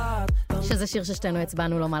נורוז. שזה שיר ששתינו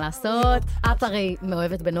הצבענו לו מה לעשות. את הרי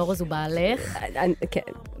מאוהבת בנורוז ובעלך. כן.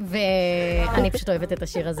 ואני פשוט אוהבת את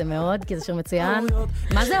השיר הזה מאוד, כי זה שיר מצוין.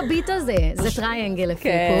 מה זה הביט הזה? זה טריינגל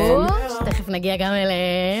אפיקו, שתכף נגיע גם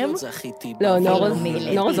אליהם. לא,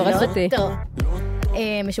 נורוז זורס אותי.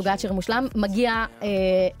 משוגעת שיר מושלם. מגיע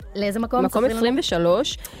לאיזה מקום? מקום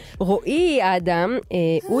 23. רועי האדם,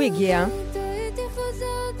 הוא הגיע...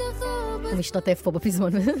 הוא משתתף פה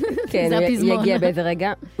בפזמון. כן, הוא יגיע באיזה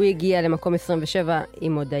רגע. הוא הגיע למקום 27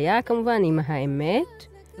 עם הודיה, כמובן, עם האמת.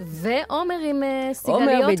 ועומר עם סיגליות.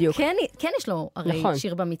 עומר בדיוק. כן יש לו הרי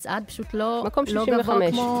שיר במצעד, פשוט לא מקום 65.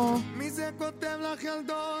 גבוה כמו... מי זה כותב לך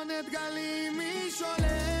ילדונת גלים מי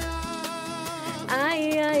שולח?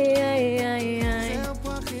 איי, איי, איי, איי, איי.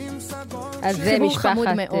 אז זה משפחת... חיבור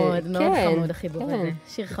חמוד מאוד, מאוד חמוד החיבור הזה.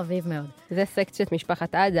 שיר חביב מאוד. זה סקציית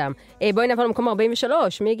משפחת האדם. בואי נעבור למקום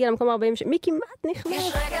 43. מי הגיע למקום 43? מי כמעט נכנס?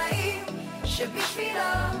 יש רגעים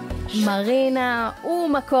שבשבילם... מרינה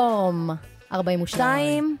ומקום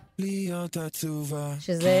 42.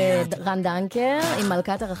 שזה רן דנקר עם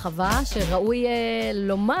מלכת הרחבה, שראוי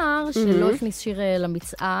לומר שלא הכניס שיר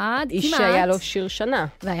למצעד. איש שהיה לו שיר שנה.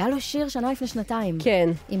 והיה לו שיר שנה לפני שנתיים. כן.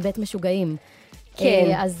 עם בית משוגעים.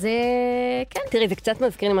 כן. אז כן. תראי, זה קצת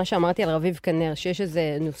מזכיר לי מה שאמרתי על רביב כנר, שיש איזו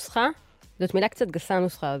נוסחה, זאת מילה קצת גסה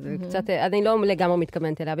נוסחה, זה קצת, אני לא לגמרי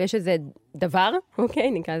מתכוונת אליה, אבל יש איזה דבר,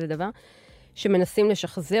 אוקיי, נקרא לזה דבר, שמנסים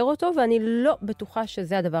לשחזר אותו, ואני לא בטוחה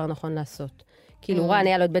שזה הדבר הנכון לעשות. כאילו, רן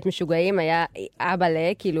היה לו את בית משוגעים, היה אבא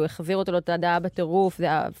כאילו, החזיר אותו לתודעה בטירוף, זה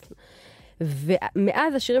היה...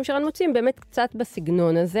 ומאז השירים שרן מוצאים באמת קצת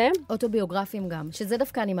בסגנון הזה. אוטוביוגרפיים גם, שזה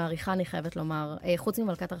דווקא אני מעריכה, אני חייבת לומר, חוץ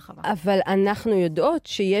ממלכת הרחבה. אבל אנחנו יודעות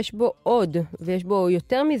שיש בו עוד, ויש בו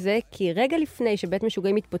יותר מזה, כי רגע לפני שבית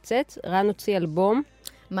משוגעים מתפוצץ, רן הוציא אלבום.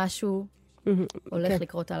 משהו הולך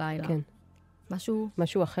לקרות הלילה. כן.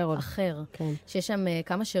 משהו אחר. אחר. כן. שיש שם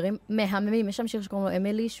כמה שירים מהממים, יש שם שיר שקוראים לו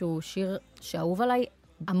אמילי, שהוא שיר שאהוב עליי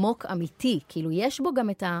עמוק אמיתי, כאילו יש בו גם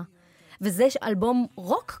את ה... וזה אלבום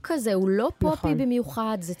רוק כזה, הוא לא פופי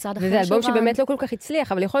במיוחד, זה צד אחר. וזה אלבום שבאמת לא כל כך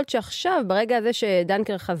הצליח, אבל יכול להיות שעכשיו, ברגע הזה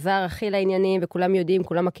שדנקר חזר הכי לעניינים, וכולם יודעים,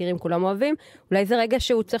 כולם מכירים, כולם אוהבים, אולי זה רגע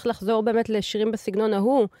שהוא צריך לחזור באמת לשירים בסגנון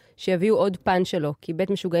ההוא, שיביאו עוד פן שלו. כי בית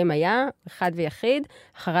משוגעים היה, אחד ויחיד,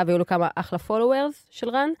 אחריו היו לו כמה אחלה פולוורס של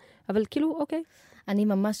רן, אבל כאילו, אוקיי. אני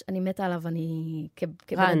ממש, אני מתה עליו, אני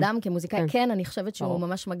כבן אדם, כמוזיקאי, כן, אני חושבת שהוא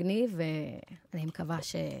ממש מגניב, ואני מקווה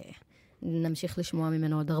נמשיך לשמוע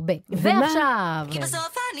ממנו עוד הרבה. ועכשיו... כי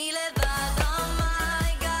בסוף אני לבד,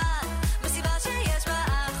 מסיבה שיש בה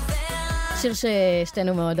אך ורק. שיר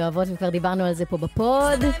ששתינו מאוד אוהבות, וכבר דיברנו על זה פה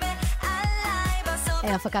בפוד.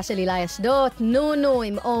 ההפקה של אילי אשדות, נונו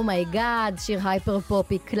עם אומייגאד, שיר הייפר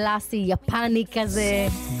פופי, קלאסי, יפני כזה.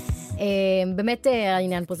 באמת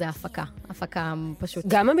העניין פה זה הפקה פשוט.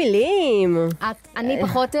 גם המילים. אני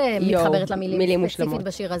פחות מתחברת למילים ספציפית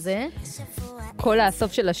בשיר הזה. כל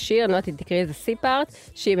הסוף של השיר, אני לא יודעת, תקראי איזה סי-פארט,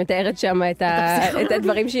 שהיא מתארת שם את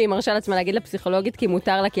הדברים שהיא מרשה לעצמה להגיד לפסיכולוגית, כי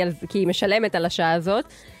מותר לה, כי היא משלמת על השעה הזאת.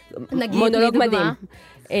 מונולוג מדהים.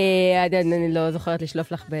 אני לא זוכרת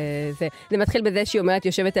לשלוף לך בזה. זה מתחיל בזה שהיא אומרת,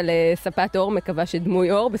 יושבת על ספת אור, מקווה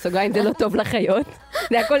שדמוי אור, בסוגריים זה לא טוב לחיות.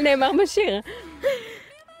 זה הכל נאמר בשיר.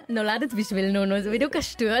 נולדת בשביל נונו, זה בדיוק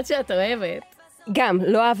השטויות שאת אוהבת. גם,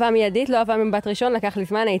 לא אהבה מיידית, לא אהבה ממבט ראשון, לקח לי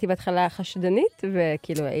זמן, הייתי בהתחלה חשדנית,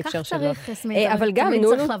 וכאילו אי אפשר שלא. כך צריך, יסמין, אבל גם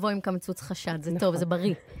נונו... צריך לבוא עם קמצוץ חשד, זה טוב, זה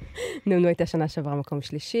בריא. נונו הייתה שנה שעברה מקום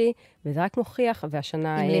שלישי, וזה רק מוכיח,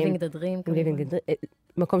 והשנה... עם Living the Dream, כמובן.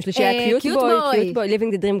 מקום שלישי היה קיוט בוי,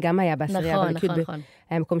 Living the Dream גם היה בעשירייה, אבל קיוט בוי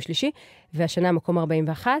היה מקום שלישי, והשנה מקום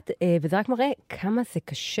 41, וזה רק מראה כמה זה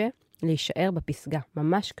קשה להישאר בפסגה,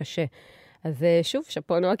 ממש קשה. אז שוב,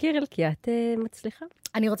 שפו נועה קירל, כי את מצליחה.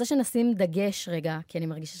 אני רוצה שנשים דגש רגע, כי אני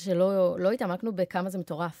מרגישה שלא התעמקנו בכמה זה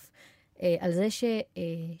מטורף, על זה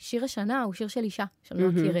ששיר השנה הוא שיר של אישה, של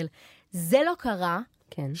נועה קירל. זה לא קרה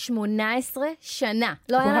 18 שנה.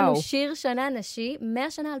 לא היה לנו שיר שנה נשי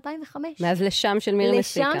מהשנה 2005. מאז לשם של מירי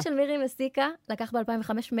מסיקה. לשם של מירי מסיקה, לקח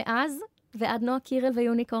ב-2005 מאז, ועד נועה קירל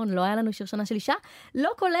ויוניקורן, לא היה לנו שיר שנה של אישה, לא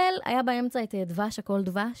כולל, היה באמצע את דבש, הכל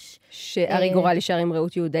דבש. שארי גורל ישר עם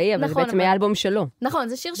רעות יהודאי, אבל זה בעצם היה אלבום שלו. נכון,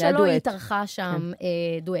 זה שיר שלו, היא התארחה שם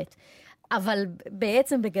דואט. אבל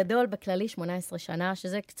בעצם בגדול, בכללי 18 שנה,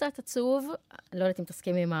 שזה קצת עצוב, לא יודעת אם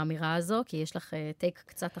תסכימי עם האמירה הזו, כי יש לך טייק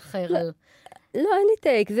קצת אחר על... לא, אין לי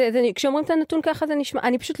טייק. כשאומרים את הנתון ככה זה נשמע,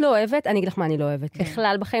 אני פשוט לא אוהבת, אני אגיד לך מה אני לא אוהבת.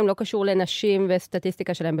 בכלל בחיים לא קשור לנשים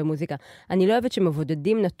וסטטיסטיקה שלהם במוזיקה. אני לא אוהבת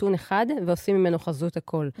שמבודדים נתון אחד ועושים ממנו חזות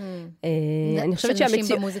הכל. אני חושבת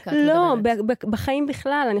שהמציאות... במוזיקה, לא, בחיים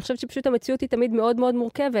בכלל. אני חושבת שפשוט המציאות היא תמיד מאוד מאוד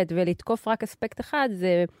מורכבת, ולתקוף רק אספקט אחד,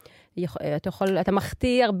 זה... אתה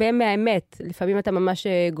מחטיא הרבה מהאמת. לפעמים אתה ממש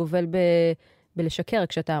גובל בלשקר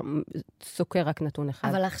כשאתה סוקר רק נתון אחד.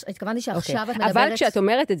 אבל התכוונתי שעכשיו את מדברת... אבל כשאת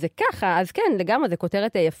אומרת את זה ככה, אז כן, לגמרי, זה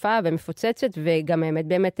כותרת יפה ומפוצצת, וגם האמת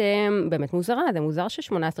באמת מוזרה. זה מוזר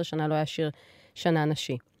ש18 שנה לא היה שיר שנה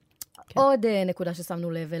נשי. עוד נקודה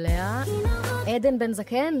ששמנו לב אליה, עדן בן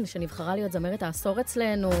זקן, שנבחרה להיות זמרת העשור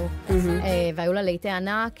אצלנו, והיו לה לעיתי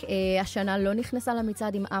ענק, השנה לא נכנסה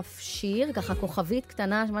למצעד עם אף שיר, ככה כוכבית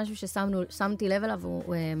קטנה, משהו ששמתי לב אליו,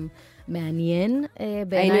 הוא מעניין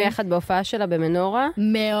בעיניי. היינו יחד בהופעה שלה במנורה.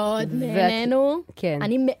 מאוד נהנינו. כן.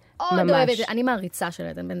 אני מאוד אוהבת, אני מעריצה של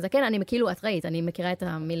עדן בן זקן, אני כאילו, את ראית, אני מכירה את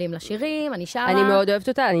המילים לשירים, אני שרה. אני מאוד אוהבת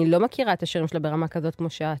אותה, אני לא מכירה את השירים שלה ברמה כזאת כמו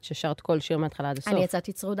שאת, ששרת כל שיר מההתחלה עד הסוף. אני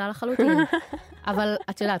יצאתי צרודה לחלוטין. אבל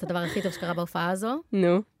את יודעת, הדבר הכי טוב שקרה בהופעה הזו,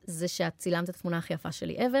 זה שאת צילמת את התמונה הכי יפה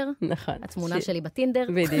שלי ever. נכון. התמונה שלי בטינדר.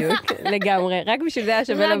 בדיוק, לגמרי. רק בשביל זה היה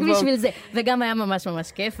שווה לבוא. רק בשביל זה. וגם היה ממש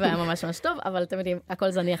ממש כיף, והיה ממש ממש טוב, אבל אתם יודעים,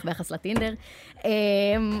 הכל זניח ביחס לטינדר.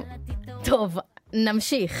 טוב,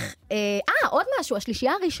 נמשיך. עוד משהו,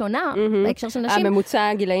 השלישייה הראשונה, בהקשר של נשים. הממוצע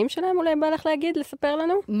הגילאים שלהם, אולי בא לך להגיד, לספר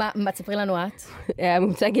לנו? מה תספרי לנו את?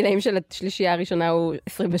 הממוצע הגילאים של השלישייה הראשונה הוא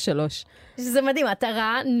 23. שזה מדהים,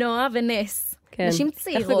 עטרה, נועה ונס. נשים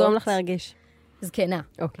צעירות. איך זה גורם לך להרגיש? זקנה.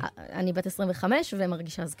 אוקיי. אני בת 25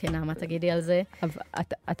 ומרגישה זקנה, מה תגידי על זה?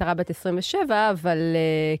 את הרי בת 27, אבל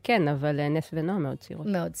כן, אבל נס ונועה מאוד צעירות.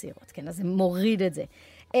 מאוד צעירות, כן, אז זה מוריד את זה.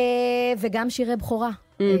 וגם שירי בחורה.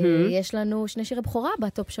 יש לנו 2 שירי בחורה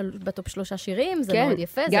בטופ 3 שירים, זה מאוד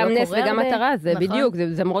יפה, זה לא קורה הרבה. גם נס וגם מטרה, זה בדיוק,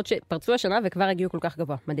 זה למרות שפרצו השנה וכבר הגיעו כל כך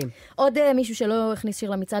גבוה, מדהים. עוד מישהו שלא הכניס שיר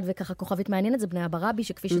למצעד וככה כוכבית מעניינת, זה בני ברבי,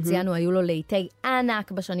 שכפי שציינו, היו לו לעיתי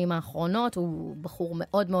ענק בשנים האחרונות, הוא בחור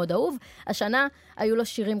מאוד מאוד אהוב. השנה היו לו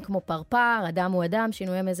שירים כמו פרפר, אדם הוא אדם,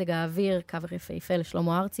 שינויי מזג האוויר, קאבר יפהפה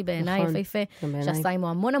לשלמה ארצי בעיניי יפהפה, שעשה עמו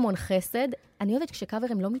המון המון חסד. אני אוהבת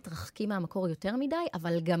כשקאברים לא מתרחקים מהמקור יותר מדי,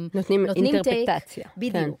 אבל גם נותנים אינטרפטציה.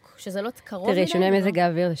 בדיוק, שזה לא קרוב מדי. תראי, שינויי מזג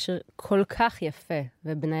האוויר זה שיר כל כך יפה,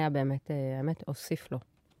 ובניה באמת, האמת, הוסיף לו.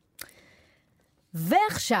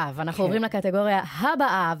 ועכשיו אנחנו עוברים לקטגוריה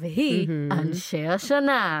הבאה, והיא אנשי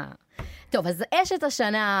השנה. טוב, אז אשת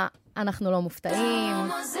השנה, אנחנו לא מופתעים.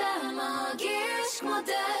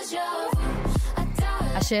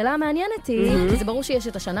 השאלה המעניינת היא, כי זה ברור שיש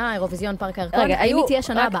את השנה, אירוויזיון פארק הירקון, האם היא תהיה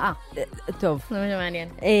שנה הבאה? טוב. זה מה שמעניין.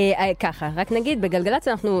 ככה, רק נגיד, בגלגלצ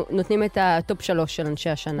אנחנו נותנים את הטופ 3 של אנשי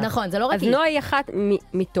השנה. נכון, זה לא רק אז נועה היא אחת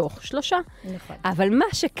מתוך 3. נכון. אבל מה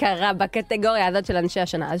שקרה בקטגוריה הזאת של אנשי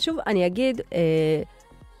השנה, אז שוב, אני אגיד,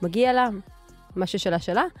 מגיע לה, מה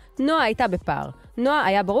ששלה, נועה הייתה בפער. נועה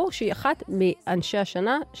היה ברור שהיא אחת מאנשי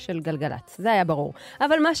השנה של גלגלצ. זה היה ברור.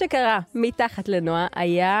 אבל מה שקרה מתחת לנועה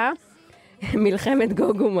היה מלחמת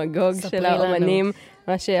גוג ומגוג של האומנים,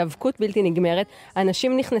 מה שהאבקות בלתי נגמרת.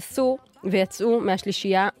 אנשים נכנסו ויצאו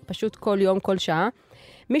מהשלישייה פשוט כל יום, כל שעה.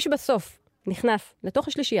 מי שבסוף נכנס לתוך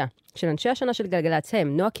השלישייה של אנשי השנה של גלגלצ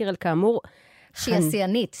הם נועה קירל כאמור, שהיא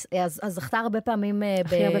עשיינית, אז זכתה הרבה פעמים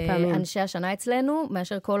באנשי השנה אצלנו,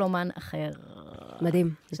 מאשר כל אומן אחר.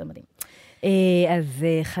 מדהים. זה מדהים. אז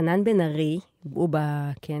חנן בן ארי, הוא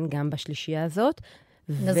כן, גם בשלישייה הזאת.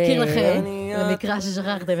 נזכיר לכם, למקרא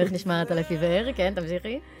ששכחתם איך נשמעת על עיוור, כן,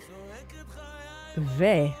 תמשיכי.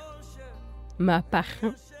 מהפך.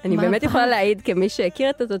 אני באמת יכולה להעיד כמי שהכיר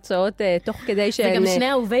את התוצאות תוך כדי שהן... זה גם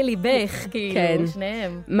שני אהובי ליבך, כאילו,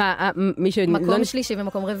 שניהם. מקום שלישי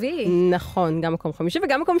ומקום רביעי. נכון, גם מקום חמישי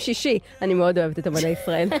וגם מקום שישי. אני מאוד אוהבת את אמני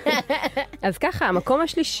ישראל. אז ככה, המקום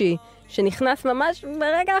השלישי, שנכנס ממש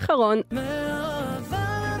ברגע האחרון,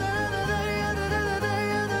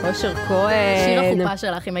 אושר כהן. שיר החופה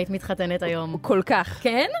שלך, אם היית מתחתנת היום. כל כך.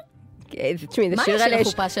 כן? תשמעי, זה שיר... מה השיר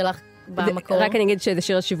החופה שלך במקור? רק אני אגיד שזה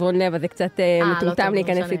שיר השברון לב, אז זה קצת מטומטם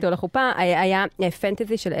להיכנס איתו לחופה. היה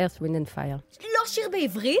פנטזי של Earth, Wind and Fire. לא שיר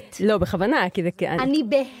בעברית? לא, בכוונה, כי זה... אני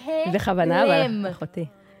בהלם. בכוונה, אבל אחותי.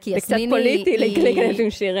 זה קצת פוליטי להיכנס עם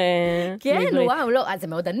שיר כן, וואו, לא, זה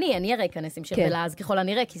מאוד אני הרי אכנס עם שיר בלעז ככל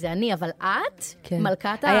הנראה, כי זה אני, אבל את,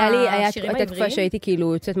 מלכת השירים העבריים. הייתה תקופה שהייתי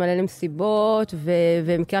כאילו יוצאת מלא למסיבות,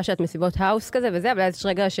 ומכירה שאת מסיבות האוס כזה וזה, אבל יש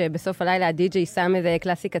רגע שבסוף הלילה הדי-ג'יי שם איזה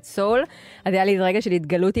קלאסיקת סול, אז היה לי איזה רגע של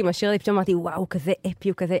התגלות עם השיר, פתאום אמרתי, וואו, כזה אפי,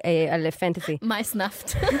 הוא כזה על פנטסי. מה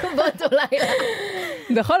הסנפת באותו לילה?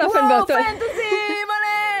 בכל אופן באותו... וואו, פנטסי,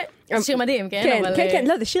 מלא! זה שיר מדהים, כן? כן,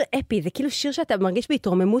 לא, זה שיר אפי, זה כאילו שיר שאתה מרגיש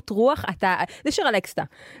בהתרוממות רוח, זה שיר על אקסטה.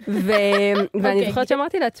 ואני זוכרת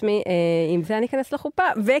שאמרתי לעצמי, אם זה אני אכנס לחופה,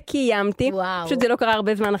 וקיימתי, פשוט זה לא קרה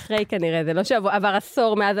הרבה זמן אחרי כנראה, זה לא שעבר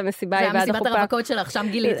עשור מאז המסיבה ועד החופה. זה המסיבת הרווקות שלך, שם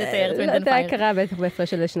גילית את Earth, Wind and Fire. זה קרה בטח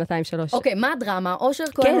בהפרש של 2-3. אוקיי, מה הדרמה? אושר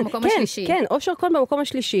כהן במקום השלישי. כן, אושר כהן במקום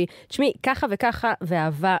השלישי. תשמעי, ככה וככה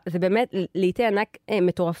ואהבה, זה באמת לעיתי ענק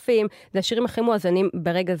מטורפים, זה השירים הכי מואזנים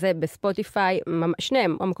ברגע זה בספוטיפיי,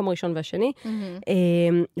 שניהם, המקום הראשון והשני.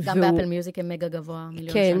 גם באפל מיוזיק הם מגה גבוה,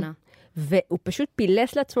 מיליון שנה. והוא פשוט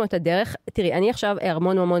פילס לעצמו את הדרך. תראי, אני עכשיו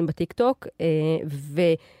המון בטיקטוק,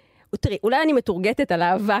 ותראי, אולי אני מתורגטת על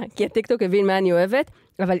אהבה, כי הטיקטוק הבין מה אני אוהבת,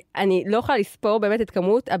 אבל אני לא יכולה לספור באמת את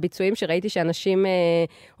כמות הביצועים שראיתי שאנשים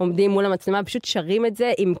עומדים מול המצלמה, פשוט שרים את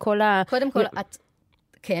זה עם כל ה... קודם כל,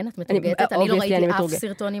 כן, את מתורגטת. אני לא ראיתי אף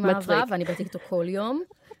סרטון עם אהבה, ואני בטיקטוק כל יום,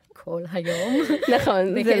 כל היום.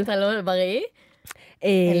 נכון. בקטע לא בריא.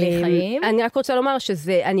 אני רק רוצה לומר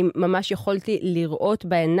שאני ממש יכולתי לראות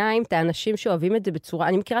בעיניים את האנשים שאוהבים את זה בצורה,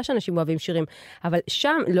 אני מכירה שאנשים אוהבים שירים, אבל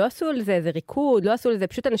שם לא עשו לזה איזה ריקוד, לא עשו לזה,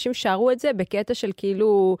 פשוט אנשים שרו את זה בקטע של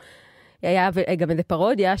כאילו, היה גם איזה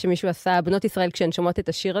פרודיה שמישהו עשה בנות ישראל כשהן שומעות את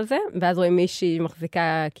השיר הזה, ואז רואים מישהי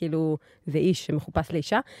מחזיקה, כאילו, זה איש שמחופש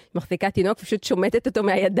לאישה, מחזיקה תינוק ופשוט שומטת אותו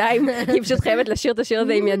מהידיים, כי היא פשוט חייבת לשיר את השיר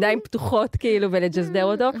הזה עם ידיים פתוחות, כאילו, ולג'סדר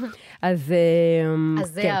אותו. אז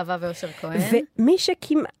זה אהבה ואושר כהן. ומי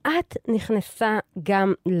שכמעט נכנסה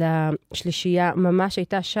גם לשלישייה, ממש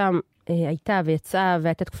הייתה שם, הייתה ויצאה,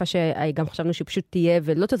 והייתה תקופה שגם חשבנו שהיא פשוט תהיה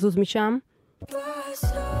ולא תזוז משם.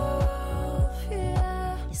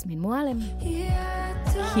 יסמין מועלם.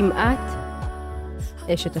 כמעט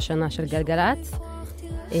אשת השנה של גלגלצ.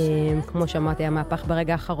 כמו שאמרתי, המהפך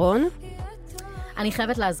ברגע האחרון. אני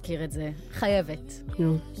חייבת להזכיר את זה, חייבת.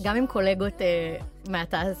 גם אם קולגות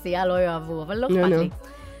מהתעשייה לא יאהבו, אבל לא אכפת לי.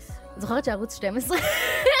 זוכרת שערוץ 12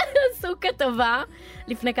 עשו כתבה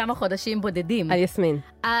לפני כמה חודשים בודדים. על יסמין.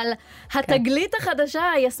 על התגלית החדשה,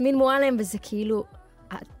 יסמין מועלם, וזה כאילו,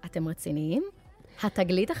 אתם רציניים?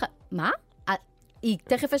 התגלית מה? היא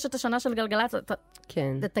תכף יש את השנה של גלגלצ,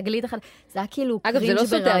 כן. זה תגלית אחת, זה היה כאילו אגב, קרינג'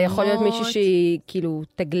 ברמות. אגב, זה לא סותר, יכול להיות מישהי שהיא כאילו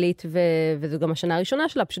תגלית, וזו גם השנה הראשונה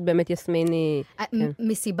שלה, פשוט באמת יסמין היא...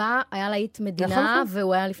 מסיבה, היה להיט מדינה,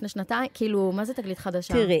 והוא היה לפני שנתיים, כאילו, מה זה תגלית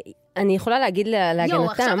חדשה? תראי, אני יכולה להגיד להגנתם...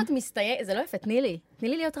 עכשיו את מסתייג, זה לא יפה, תני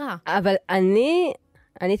לי להיות רע. אבל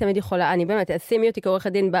אני תמיד יכולה, אני באמת, שימי אותי כעורך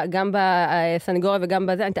הדין, גם בסנגוריה וגם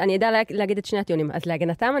בזה, אני יודע להגיד את שני הטיעונים. אז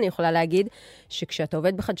להגנתם אני יכולה להגיד, שכשאתה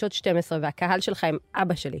עובד בחדשות 12, והקהל שלך עם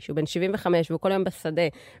אבא שלי, שהוא בן 75, והוא כל היום בשדה,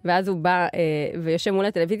 ואז הוא בא ויושב מול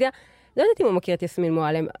הטלוויזיה, לא יודעת אם הוא מכיר את יסמין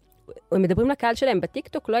מועלם. הם מדברים לקהל שלהם,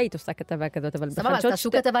 בטיקטוק לא היית עושה כתבה כזאת, אבל סבבה, אז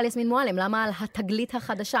תעשו כתבה על יסמין מועלם, למה על התגלית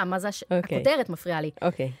החדשה? מה זה הכותרת מפריעה לי?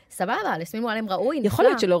 אוקיי. סבבה, על יסמין מועלם ראוי, נפלא. יכול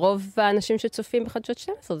להיות שלרוב האנשים שצופים בחדשות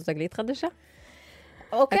 12, זו תגלית חדשה.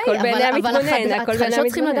 אוקיי, אבל החדשות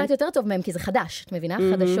צריכים לדעת יותר טוב מהם, כי זה חדש, את מבינה?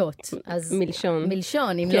 חדשות.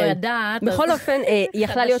 מלשון, אם לא ידעת... בכל אופן,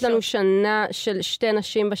 יכלה להיות לנו שנה של שתי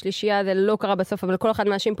נשים בשלישייה, זה לא קרה בסוף, אבל כל אחד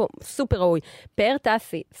מהאנשים פה סופר ראוי. פאר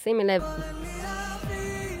טסי, שימי לב.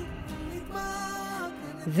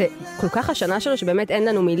 זה כל כך השנה שלו שבאמת אין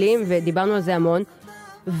לנו מילים, ודיברנו על זה המון,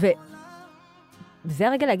 וזה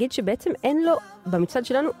הרגע להגיד שבעצם אין לו במצעד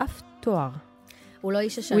שלנו אף תואר. הוא לא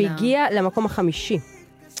איש השנה. הוא הגיע למקום החמישי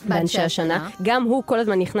באנשי השנה. גם הוא כל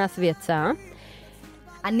הזמן נכנס ויצא.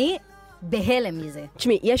 אני בהלם מזה.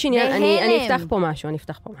 תשמעי, יש עניין, אני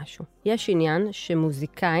אפתח פה משהו. יש עניין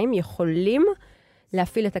שמוזיקאים יכולים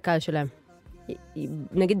להפעיל את הקהל שלהם.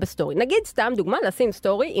 נגיד בסטורי. נגיד סתם דוגמה, לשים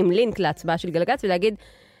סטורי עם לינק להצבעה של גלגלץ ולהגיד,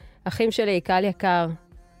 אחים שלי, קהל יקר,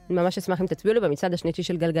 ממש אשמח אם תצביעו לי במצעד השנתי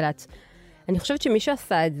של גלגלץ. אני חושבת שמי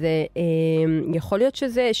שעשה את זה, יכול להיות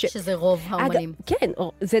שזה... שזה רוב האומנים. כן,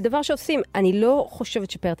 זה דבר שעושים. אני לא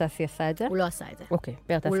חושבת שפאר טסי עשה את זה. הוא לא עשה את זה. אוקיי,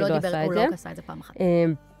 פאר טסי לא עשה את זה. הוא לא עשה את זה פעם אחת.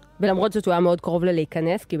 ולמרות זאת הוא היה מאוד קרוב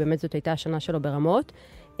להיכנס, כי באמת זאת הייתה השנה שלו ברמות,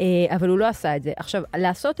 אבל הוא לא עשה את זה. עכשיו,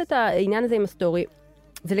 לעשות את העניין הזה עם הסטורי,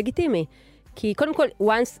 זה לגיטימי. כי קודם כל,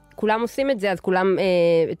 once כולם עושים את זה, אז כולם,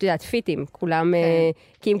 אתה יודעת, פיטים, כולם,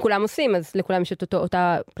 כי אם כולם עושים, אז לכולם יש את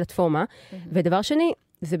אותה פלטפורמה. ודבר שני,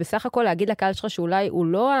 זה בסך הכל להגיד לקהל שלך שאולי הוא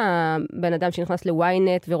לא הבן אדם שנכנס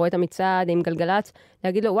לוויינט ורואה את המצעד עם גלגלץ,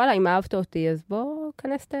 להגיד לו, וואלה, אם אהבת אותי, אז בוא,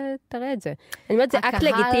 כנס, תראה את זה. אני אומרת, זה אקט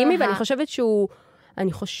לגיטימי,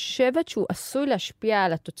 ואני חושבת שהוא עשוי להשפיע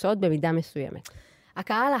על התוצאות במידה מסוימת.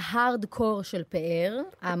 הקהל ההארדקור של פאר,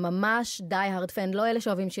 הממש די הארד פן, לא אלה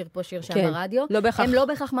שאוהבים שיר פה, שיר שם ברדיו, הם לא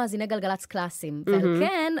בהכרח מאזיני גלגלץ קלאסיים. ועל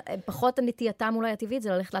כן, פחות נטייתם אולי הטבעית, זה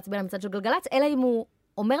ללכת להצביע למצעד של גלגלץ, אלא אם הוא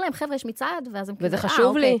אומר להם, חבר'ה, יש מצעד, ואז הם וזה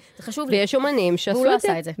חשוב לי. זה חשוב לי. ויש אומנים שעשו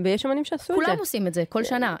את זה. ויש אומנים שעשו את זה. כולם עושים את זה, כל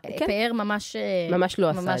שנה. פאר ממש לא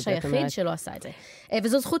עשה את זה. ממש היחיד שלא עשה את זה.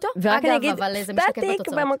 וזו זכותו. ורק אני אגיד, סטטיק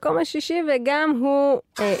במקום השישי, וגם הוא...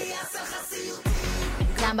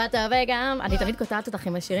 גם באת וגם... אני תמיד קוטעת אותך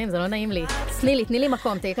עם השירים, זה לא נעים לי. תני לי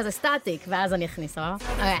מקום, תהיה כזה סטטיק, ואז אני אכניס,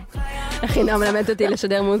 הכי נועם מלמד אותי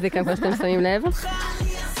לשדר מוזיקה, כמו שאתם שמים לב.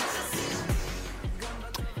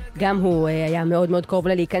 גם הוא היה מאוד מאוד קרוב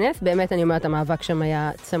לה להיכנס, באמת אני אומרת, המאבק שם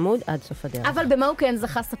היה צמוד עד סוף הדרך. אבל במה הוא כן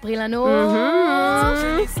זכה, ספרי לנו?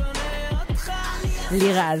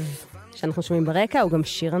 לירז, שאנחנו שומעים ברקע, הוא גם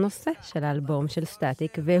שיר הנושא של האלבום של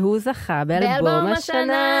סטטיק, והוא זכה באלבום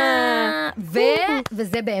השנה.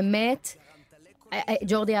 וזה באמת...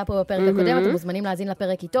 ג'ורדי היה פה בפרק הקודם, אתם מוזמנים להאזין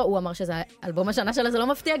לפרק איתו, הוא אמר שזה אלבום השנה שלו, זה לא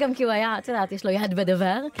מפתיע גם כי הוא היה, את יודעת, יש לו יד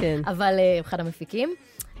בדבר, אבל אחד המפיקים.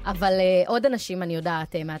 אבל עוד אנשים, אני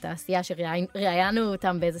יודעת, מהתעשייה שראיינו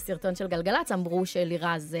אותם באיזה סרטון של גלגלץ, אמרו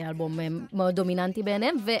שלירז זה אלבום מאוד דומיננטי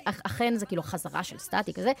בעיניהם, ואכן זה כאילו חזרה של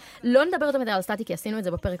סטטיק. כזה. לא נדבר יותר מדי על סטטיק, כי עשינו את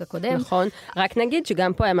זה בפרק הקודם. נכון. רק נגיד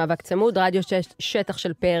שגם פה היה מאבק צמוד, רדיו שטח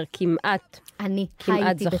של פאר כמעט אני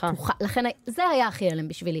הייתי בטוחה. לכן זה היה הכי הלם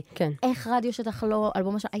בשבילי. כן. איך רדיו שטח לא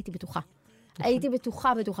אלבום השנה? הייתי בטוחה. הייתי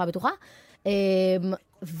בטוחה.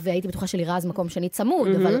 והייתי בטוחה שלירז מקום שני צמוד,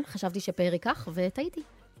 אבל חשבתי שפאר ייקח, וטעיתי.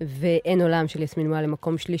 ואין עולם של יסמין מועלם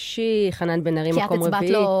למקום שלישי, חנן בן ארי מקום רביעי. כי את הצבעת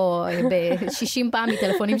לו ב-60 פעם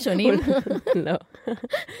מטלפונים שונים. לא.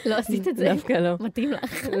 לא עשית את זה? דווקא לא. מתאים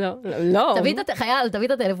לך. לא. חייל, תביא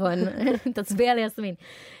את הטלפון. תצביע ליסמין.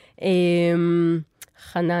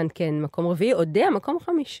 חנן, כן, מקום רביעי. עודה, מקום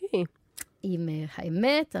חמישי. עם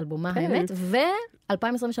האמת, אלבומה האמת,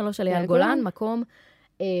 ו-2023 של אייל גולן, מקום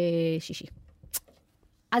שישי.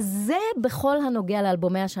 אז זה בכל הנוגע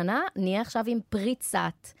לאלבומי השנה. נהיה עכשיו עם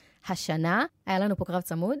פריצת השנה. היה לנו פה קרב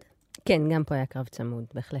צמוד? כן, גם פה היה קרב צמוד,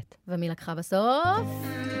 בהחלט. ומי לקחה בסוף?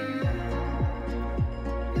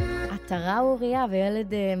 עטרה אוריה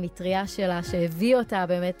וילד מטריה שלה, שהביא אותה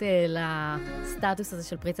באמת לסטטוס הזה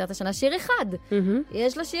של פריצת השנה. שיר אחד.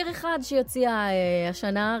 יש לה שיר אחד שיוציאה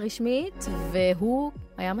השנה רשמית, והוא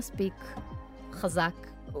היה מספיק חזק.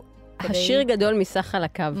 השיר גדול מסך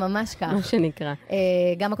חלקיו. ממש כך. מה שנקרא.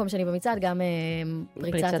 גם מקום שני במצעד, גם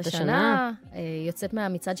פריצת השנה. יוצאת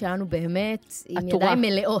מהמצעד שלנו באמת עם ידיים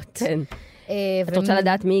מלאות. כן. את רוצה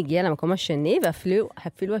לדעת מי הגיע למקום השני,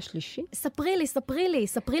 ואפילו השלישי?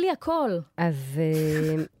 ספרי לי הכל. אז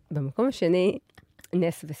במקום השני,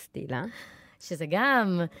 נס וסטילה. שזה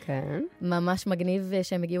גם כן. ממש מגניב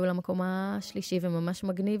שהם הגיעו למקום השלישי, וממש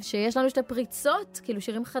מגניב שיש לנו שתי פריצות, כאילו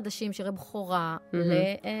שירים חדשים, שירי בחורה.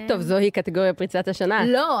 טוב, זוהי קטגוריה פריצת השנה.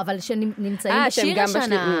 לא, אבל שנמצאים בשיר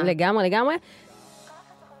השנה. לגמרי.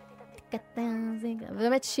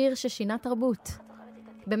 ובאמת שיר ששינה תרבות.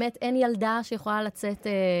 באמת אין ילדה שיכולה לצאת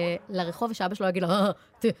לרחוב, ושאבא שלו יגיד לה,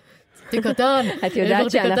 תהי קטן. את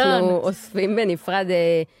יודעת שאנחנו אוספים בנפרד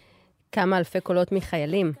כמה אלפי קולות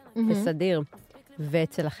מחיילים בסדיר.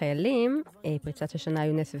 ואצל החיילים, פריצת השנה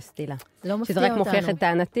היו נס וסטילה. לא מפתיע שזה רק אותנו. מוכיח את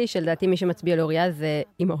טענתי, שלדעתי מי שמצביע לאוריה זה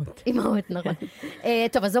אימהות. אימהות, נכון.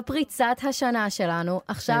 טוב, אז זו פריצת השנה שלנו.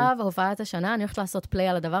 עכשיו, הופעת השנה, אני הולכת לעשות פליי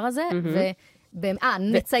על הדבר הזה,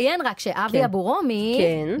 נציין רק שאבי אבורומי,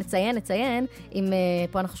 נציין,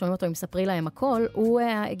 פה אנחנו שומעים אותו, אם ספרי להם הכל, הוא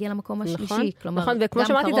הגיע למקום השלישי. נכון, וכמו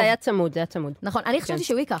שאמרתי, זה היה צמוד, נכון, אני חשבתי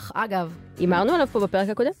שהוא ייקח, אגב. אמרנו עליו פה בפרק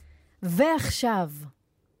הקודם? ועכשיו,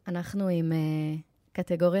 אנחנו עם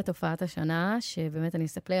קטגוריית הופעת השנה, שבאמת אני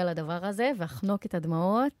אעשה פליי על הדבר הזה, ואחנוק את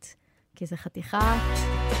הדמעות, כי זה חתיכה.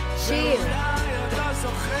 שיר! אתה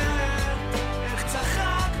זוכר איך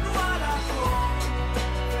צחקנו על הכל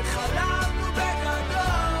וחלמנו בגדול.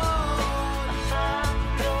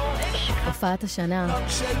 הופעת השנה,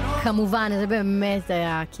 כמובן, זה באמת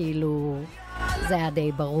היה כאילו, זה היה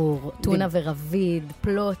די ברור. טונה ורביד,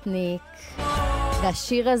 פלוטניק.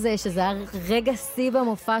 והשיר הזה, שזה היה רגע שיא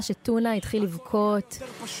במופע, שטונה התחיל לבכות,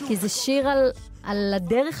 כי זה שיר על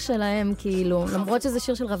הדרך שלהם, כאילו, למרות שזה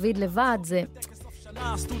שיר של רביד לבד, זה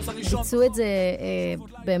ביצעו את זה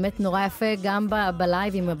באמת נורא יפה, גם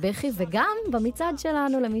בלייב עם הבכי, וגם במצעד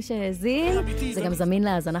שלנו, למי שהאזין. זה גם זמין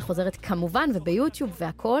להאזנה חוזרת כמובן, וביוטיוב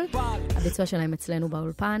והכל. הביצוע שלהם אצלנו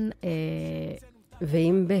באולפן.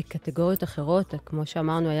 ואם בקטגוריות אחרות, כמו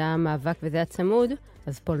שאמרנו, היה מאבק וזה היה צמוד,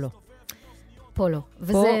 אז פה לא. פה לא.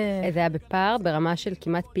 פה זה היה בפער, ברמה של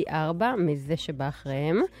כמעט פי 4 מזה שבא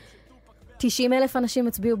אחריהם. 90,000 אנשים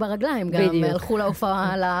הצביעו ברגליים, גם הלכו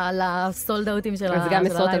להופעה, לסולדאוטים של הלייב. אז גם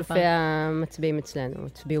עשרות אלפי המצביעים אצלנו,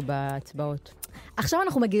 הצביעו בהצבעות. עכשיו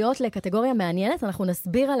אנחנו מגיעות לקטגוריה מעניינת, אנחנו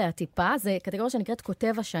נסביר עליה טיפה. זה קטגוריה שנקראת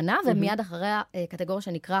כותב השנה, ומיד אחריה קטגוריה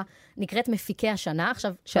שנקראת מפיקי השנה.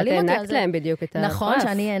 עכשיו, שואלים אותי על זה. שאת הענקת להם בדיוק את הפרס. נכון,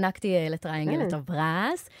 שאני הענקתי לטריינגל את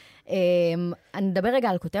הפרס. אני אדבר רגע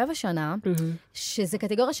על כותב השנה, שזה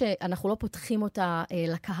קטגוריה שאנחנו לא פותחים אותה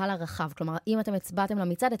לקהל הרחב. כלומר, אם אתם הצבעתם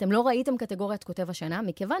למצעד, אתם לא ראיתם קטגוריית כותב השנה,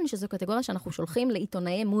 מכיוון שזו קטגוריה שאנחנו שולחים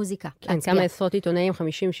לעיתונאי מוזיקה. כן, כמה עשרות עיתונאים, 50-60.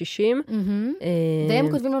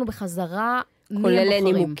 והם כותבים לנו בחזרה כולל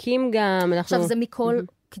נימוקים גם. עכשיו, זה מכל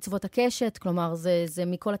קצוות הקשת, כלומר, זה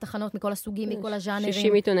מכל התחנות, מכל הסוגים, מכל הז'אנרים.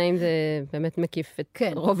 60 עיתונאים זה באמת מקיף את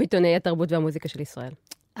רוב עיתונאי התרבות והמוזיקה של ישראל.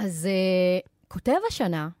 אז כותב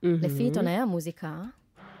השנה, לפי עיתונאי המוזיקה,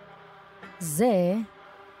 זה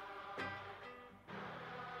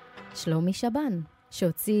שלומי שבן,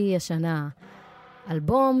 שהוציא השנה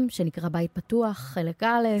אלבום שנקרא בית פתוח, חלק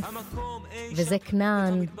א', וזה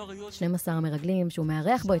כנען, 12 המרגלים, שהוא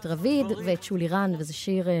מארח בו את רביד ואת שולירן, וזה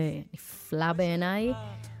שיר נפלא בעיניי.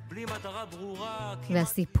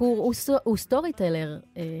 והסיפור הוא סטורי טלר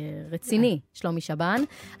רציני, שלומי שבן,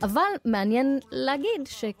 אבל מעניין להגיד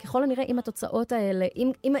שככל הנראה עם התוצאות האלה,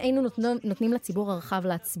 אם היינו נותנים לציבור הרחב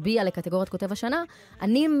להצביע לקטגוריית כותב השנה,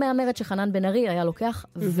 אני מאמרת שחנן בן ארי היה לוקח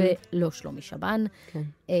ולא שלומי שבן,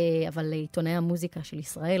 אבל עיתונאי המוזיקה של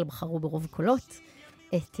ישראל בחרו ברוב קולות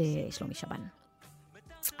את שלומי שבן.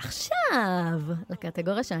 עכשיו,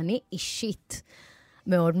 לקטגוריה שאני אישית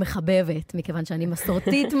מאוד מחבבת, מכיוון שאני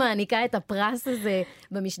מסורתית מעניקה את הפרס הזה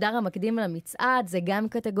במשדר המקדים למצעד, זה גם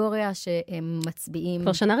קטגוריה שהם מצביעים.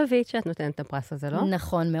 כבר שנה רביעית שאת נותנת את הפרס הזה, לא?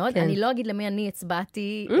 נכון מאוד. אני לא אגיד למי אני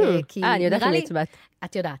הצבעתי, כי אני יודעת למי הצבעת.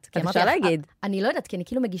 את יודעת. את אפשר להגיד. אני לא יודעת, כי אני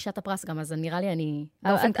כאילו מגישה את הפרס גם, אז נראה לי אני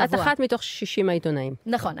באופן קבוע. את אחת מתוך 60 העיתונאים.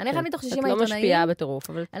 נכון, אני אחת מתוך 60 העיתונאים. את לא משפיעה בטירוף.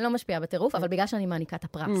 אני לא משפיעה בטירוף, אבל בגלל שאני מעניקה את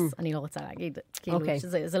הפרס, אני לא רוצה להגיד, כאילו,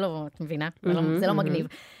 זה לא, את מבינה? זה לא מגניב.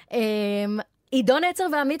 עידון עצר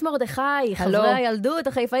ועמית מרדכי, חברי הילדות,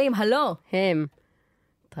 החיפאים, הלו. הם.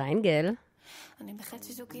 טריינגל. אני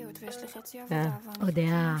בחצי זוגיות ויש לי חצי עבודה.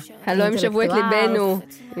 הודעה. הלו, הם שבו את ליבנו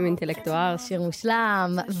עם אינטלקטואר. שיר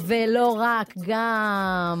מושלם, ולא רק,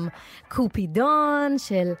 גם קופידון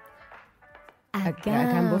של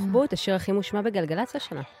אגם בוחבוט, השיר הכי מושמע בגלגלצ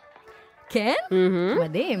השנה. כן?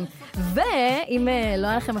 מדהים. ואם לא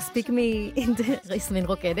היה לכם מספיק יסמין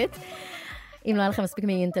רוקדת, אם לא היה לכם מספיק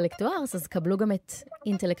מאינטלקטוארס, אז קבלו גם את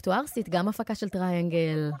אינטלקטוארסית, גם הפקה של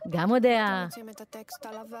טריינגל, גם הודעה.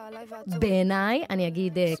 בעיניי, אני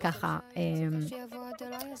אגיד ככה,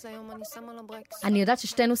 אני יודעת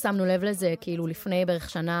ששתינו שמנו לב לזה, כאילו לפני בערך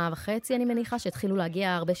שנה וחצי, אני מניחה, שהתחילו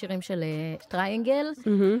להגיע הרבה שירים של טריינגל.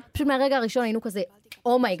 פשוט מהרגע הראשון היינו כזה,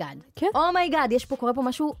 אומייגאד, אומייגאד, יש פה, קורה פה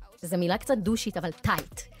משהו, זו מילה קצת דושית, אבל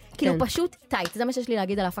טייט. כאילו פשוט טייט, זה מה שיש לי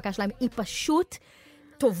להגיד על ההפקה שלהם, היא פשוט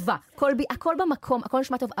טובה. הכל במקום, הכל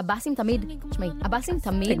נשמע טוב. הבאסים תמיד, תשמעי, הבאסים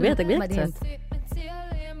תמיד תגביר מדהים. קצת.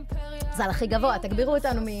 זה על הכי גבוה, תגבירו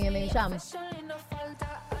אותנו משם.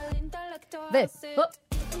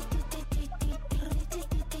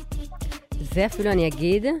 זה אפילו אני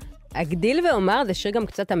אגדיל ואומר, זה שיר גם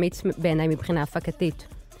קצת אמיץ בעיניי מבחינה הפקתית.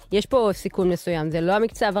 יש פה סיכון מסוים, זה לא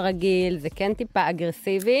המקצב הרגיל, זה כן טיפה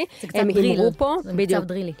אגרסיבי. זה קצת דריל, זה מקצב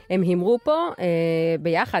דרילי. הם הימרו פה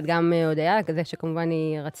ביחד, גם הודעה כזה שכמובן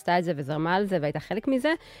היא רצתה את זה וזרמה על זה והייתה חלק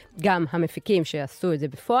מזה, גם המפיקים שעשו את זה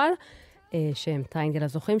בפועל, שהם טריינגל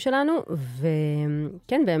הזוכים שלנו,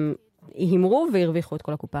 וכן, והם הימרו והרוויחו את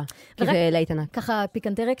כל הקופה. כי זה להיט ענק. ככה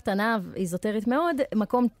פיקנטריה קטנה, איזוטרית מאוד,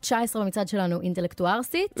 מקום 19 במצעד שלנו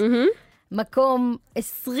אינטלקטוארסית, מקום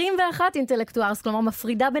 21 אינטלקטוארס, כלומר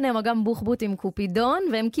מפרידה ביניהם גם בוחבוט עם קופידון,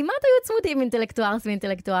 והם כמעט היו צמודים אינטלקטוארס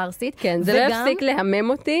ואינטלקטוארסית. כן, זה לא הפסיק להמם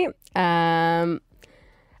אותי.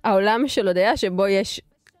 העולם של הודעה שבו יש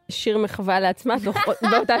שיר מחווה לעצמה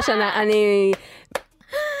באותה שנה, אני...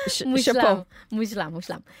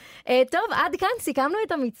 מושלם. טוב, עד כאן סיכמנו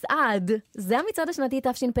את המצעד. זה המצעד השנתי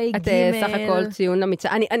תשפ"ג. את סך הכל ציון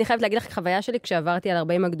למצעד. אני חייבת להגיד לך חוויה שלי כשעברתי על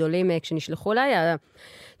 40 הגדולים, כשנשלחו אליי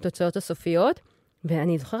התוצאות הסופיות,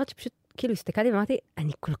 ואני זוכרת שפשוט כאילו הסתכלתי ואמרתי,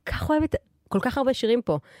 אני כל כך אוהבת, כל כך הרבה שירים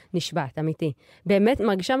פה, נשבעת, אמיתי. באמת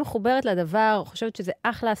מרגישה מחוברת לדבר, חושבת שזה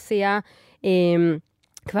אחלה עשייה,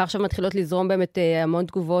 כבר עכשיו מתחילות לזרום באמת המון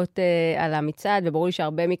תגובות על המצעד, וברור לי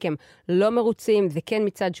שהרבה מכם לא מרוצים, זה כן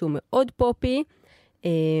מצעד שהוא מאוד פופי,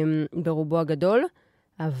 ברובו הגדול,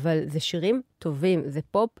 אבל זה שירים טובים, זה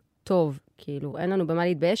פופ טוב, כאילו אין לנו במה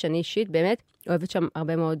להתבייש, אני אישית באמת אוהבת שם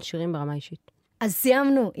הרבה מאוד שירים ברמה אישית. אז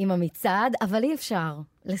סיימנו עם המצעד, אבל אי אפשר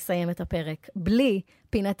לסיים את הפרק בלי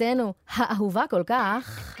פינתנו האהובה כל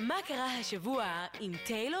כך. מה קרה השבוע עם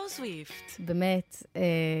טיילור סוויפט? באמת,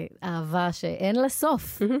 אהבה שאין לה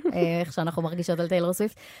סוף, איך שאנחנו מרגישות על טיילור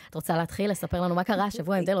סוויפט. את רוצה להתחיל לספר לנו מה קרה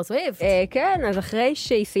השבוע עם טיילור סוויפט? כן, אז אחרי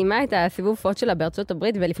שהיא סיימה את הסיבוב פוט שלה בארצות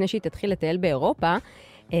הברית, ולפני שהיא תתחיל לטייל באירופה,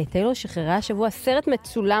 טיילור שחררה השבוע סרט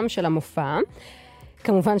מצולם של המופע,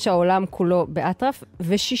 כמובן שהעולם כולו באטרף,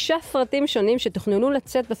 ו6 סרטים שונים שתוכננו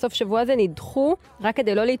לצאת בסוף שבוע הזה נדחו, רק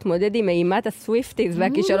כדי לא להתמודד עם אימת הסוויפטיז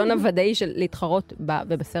והכישלון הוודאי של להתחרות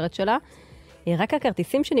בסרט שלה. רק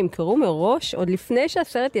הכרטיסים שנמכרו מראש, עוד לפני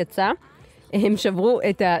שהסרט יצא, הם שברו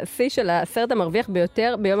את השיא של הסרט המרוויח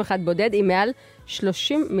ביותר ביום אחד בודד, עם מעל $30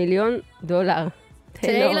 מיליון.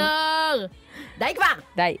 טיילור! די כבר!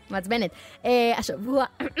 די. מעצבנת. השבוע,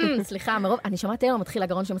 סליחה, מרוב, אני שומעת טיילור מתחיל,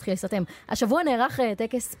 הגרון שמתחיל לסתם. השבוע נערך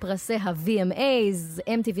טקס פרסי ה-VMAs,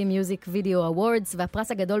 MTV Music Video Awards,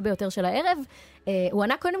 והפרס הגדול ביותר של הערב, הוא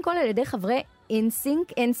ענק קודם כל על ידי חברי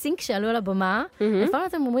NSYNC שעלו על הבמה. לפעמים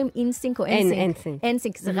אתם אומרים NSYNC או NSYNC.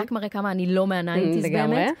 NSYNC, זה רק מראה כמה אני לא מהניינטיז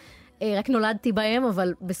באמת. רק נולדתי בהם,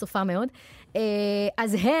 אבל בסופה מאוד.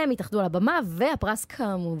 אז הם התאחדו על הבמה, והפרס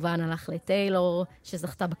כמובן הלך לטיילור,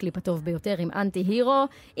 שזכתה בקליפ הטוב ביותר עם אנטי הירו.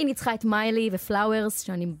 היא ניצחה את מיילי ופלאוורס,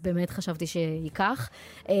 שאני באמת חשבתי שייקח.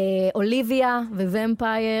 אוליביה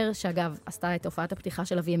וומפייר, שאגב, עשתה את הופעת הפתיחה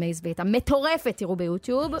של ה-VMAs, והייתה מטורפת, תראו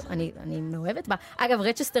ביוטיוב, אני מאוהבת בה. אגב,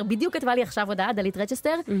 רצ'סטר, בדיוק כתבה לי עכשיו הודעה, דלית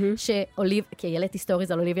רצ'סטר, כי העליתי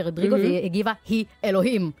סטוריז על אוליביה רודריגו, והיא הגיבה, היא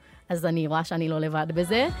אלוהים. אז אני רואה שאני לא לבד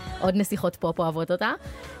בזה. עוד נסיכות פופ אוהבות אותה.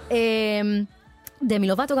 דמי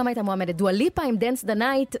לובטו גם הייתה מועמדת. דואה ליפה עם דנס דה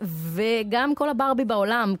נייט, וגם כל הברבי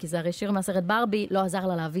בעולם, כי זה הרי שיר מהסרט ברבי, לא עזר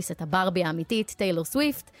לה להביס את הברבי האמיתית, טיילור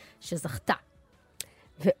סוויפט, שזכתה.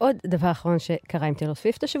 ועוד דבר אחרון שקרה עם טיילור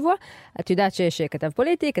סוויפט השבוע, את יודעת שיש כתב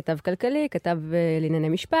פוליטי, כתב כלכלי, כתב לענייני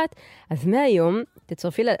משפט, אז מהיום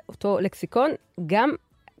תצרפי לאותו לקסיקון גם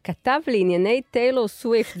כתב לענייני טיילור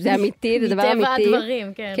סוויפט, זה אמיתי, זה דבר אמיתי. מטבע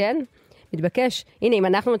הדברים, כן. כן. מתבקש. הנה, אם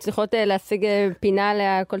אנחנו מצליחות להשיג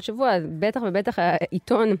פינה כל שבוע, אז בטח ובטח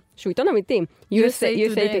העיתון, שהוא עיתון אמיתי,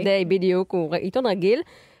 USA Today, בדיוק, הוא עיתון רגיל,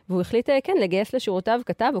 והוא החליט, כן, לגייס לשורותיו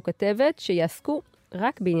כתב או כתבת שיעסקו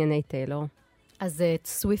רק בענייני טיילור. אז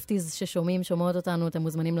סוויפטיז ששומעות אותנו, אתם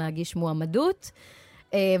מוזמנים להגיש מועמדות,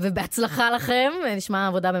 ובהצלחה לכם, נשמע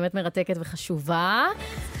עבודה באמת מרתקת וחשובה.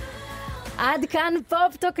 עד כאן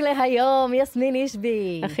פופטוק להיום, יסמין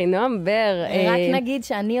אישבי. אחינועם בר. רק נגיד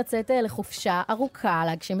שאני יוצאת לחופשה ארוכה,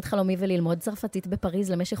 להגשים את חלומי וללמוד צרפתית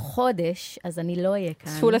בפריז למשך חודש, אז אני לא אהיה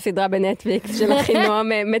כאן. צפו לסדרה בנטפליקס של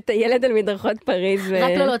אחינועם מטיילת על מדרכות פריז.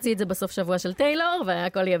 רק לא להוציא את זה בסוף שבוע של טיילור,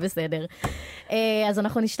 והכל יהיה בסדר. אז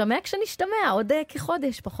אנחנו נשתמע כשנשתמע, עוד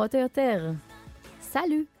כחודש, פחות או יותר.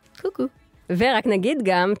 סלו, קוקו. ורק נגיד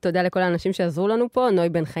גם, תודה לכל האנשים שעזרו לנו פה, נוי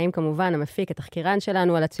בן חיים כמובן, המפיק, התחקירן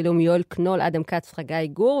שלנו, על הצילום יואל קנול, אדם קץ, חגי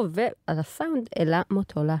גור, ועל הסאונד אלה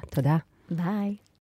מוטולה. תודה. ביי.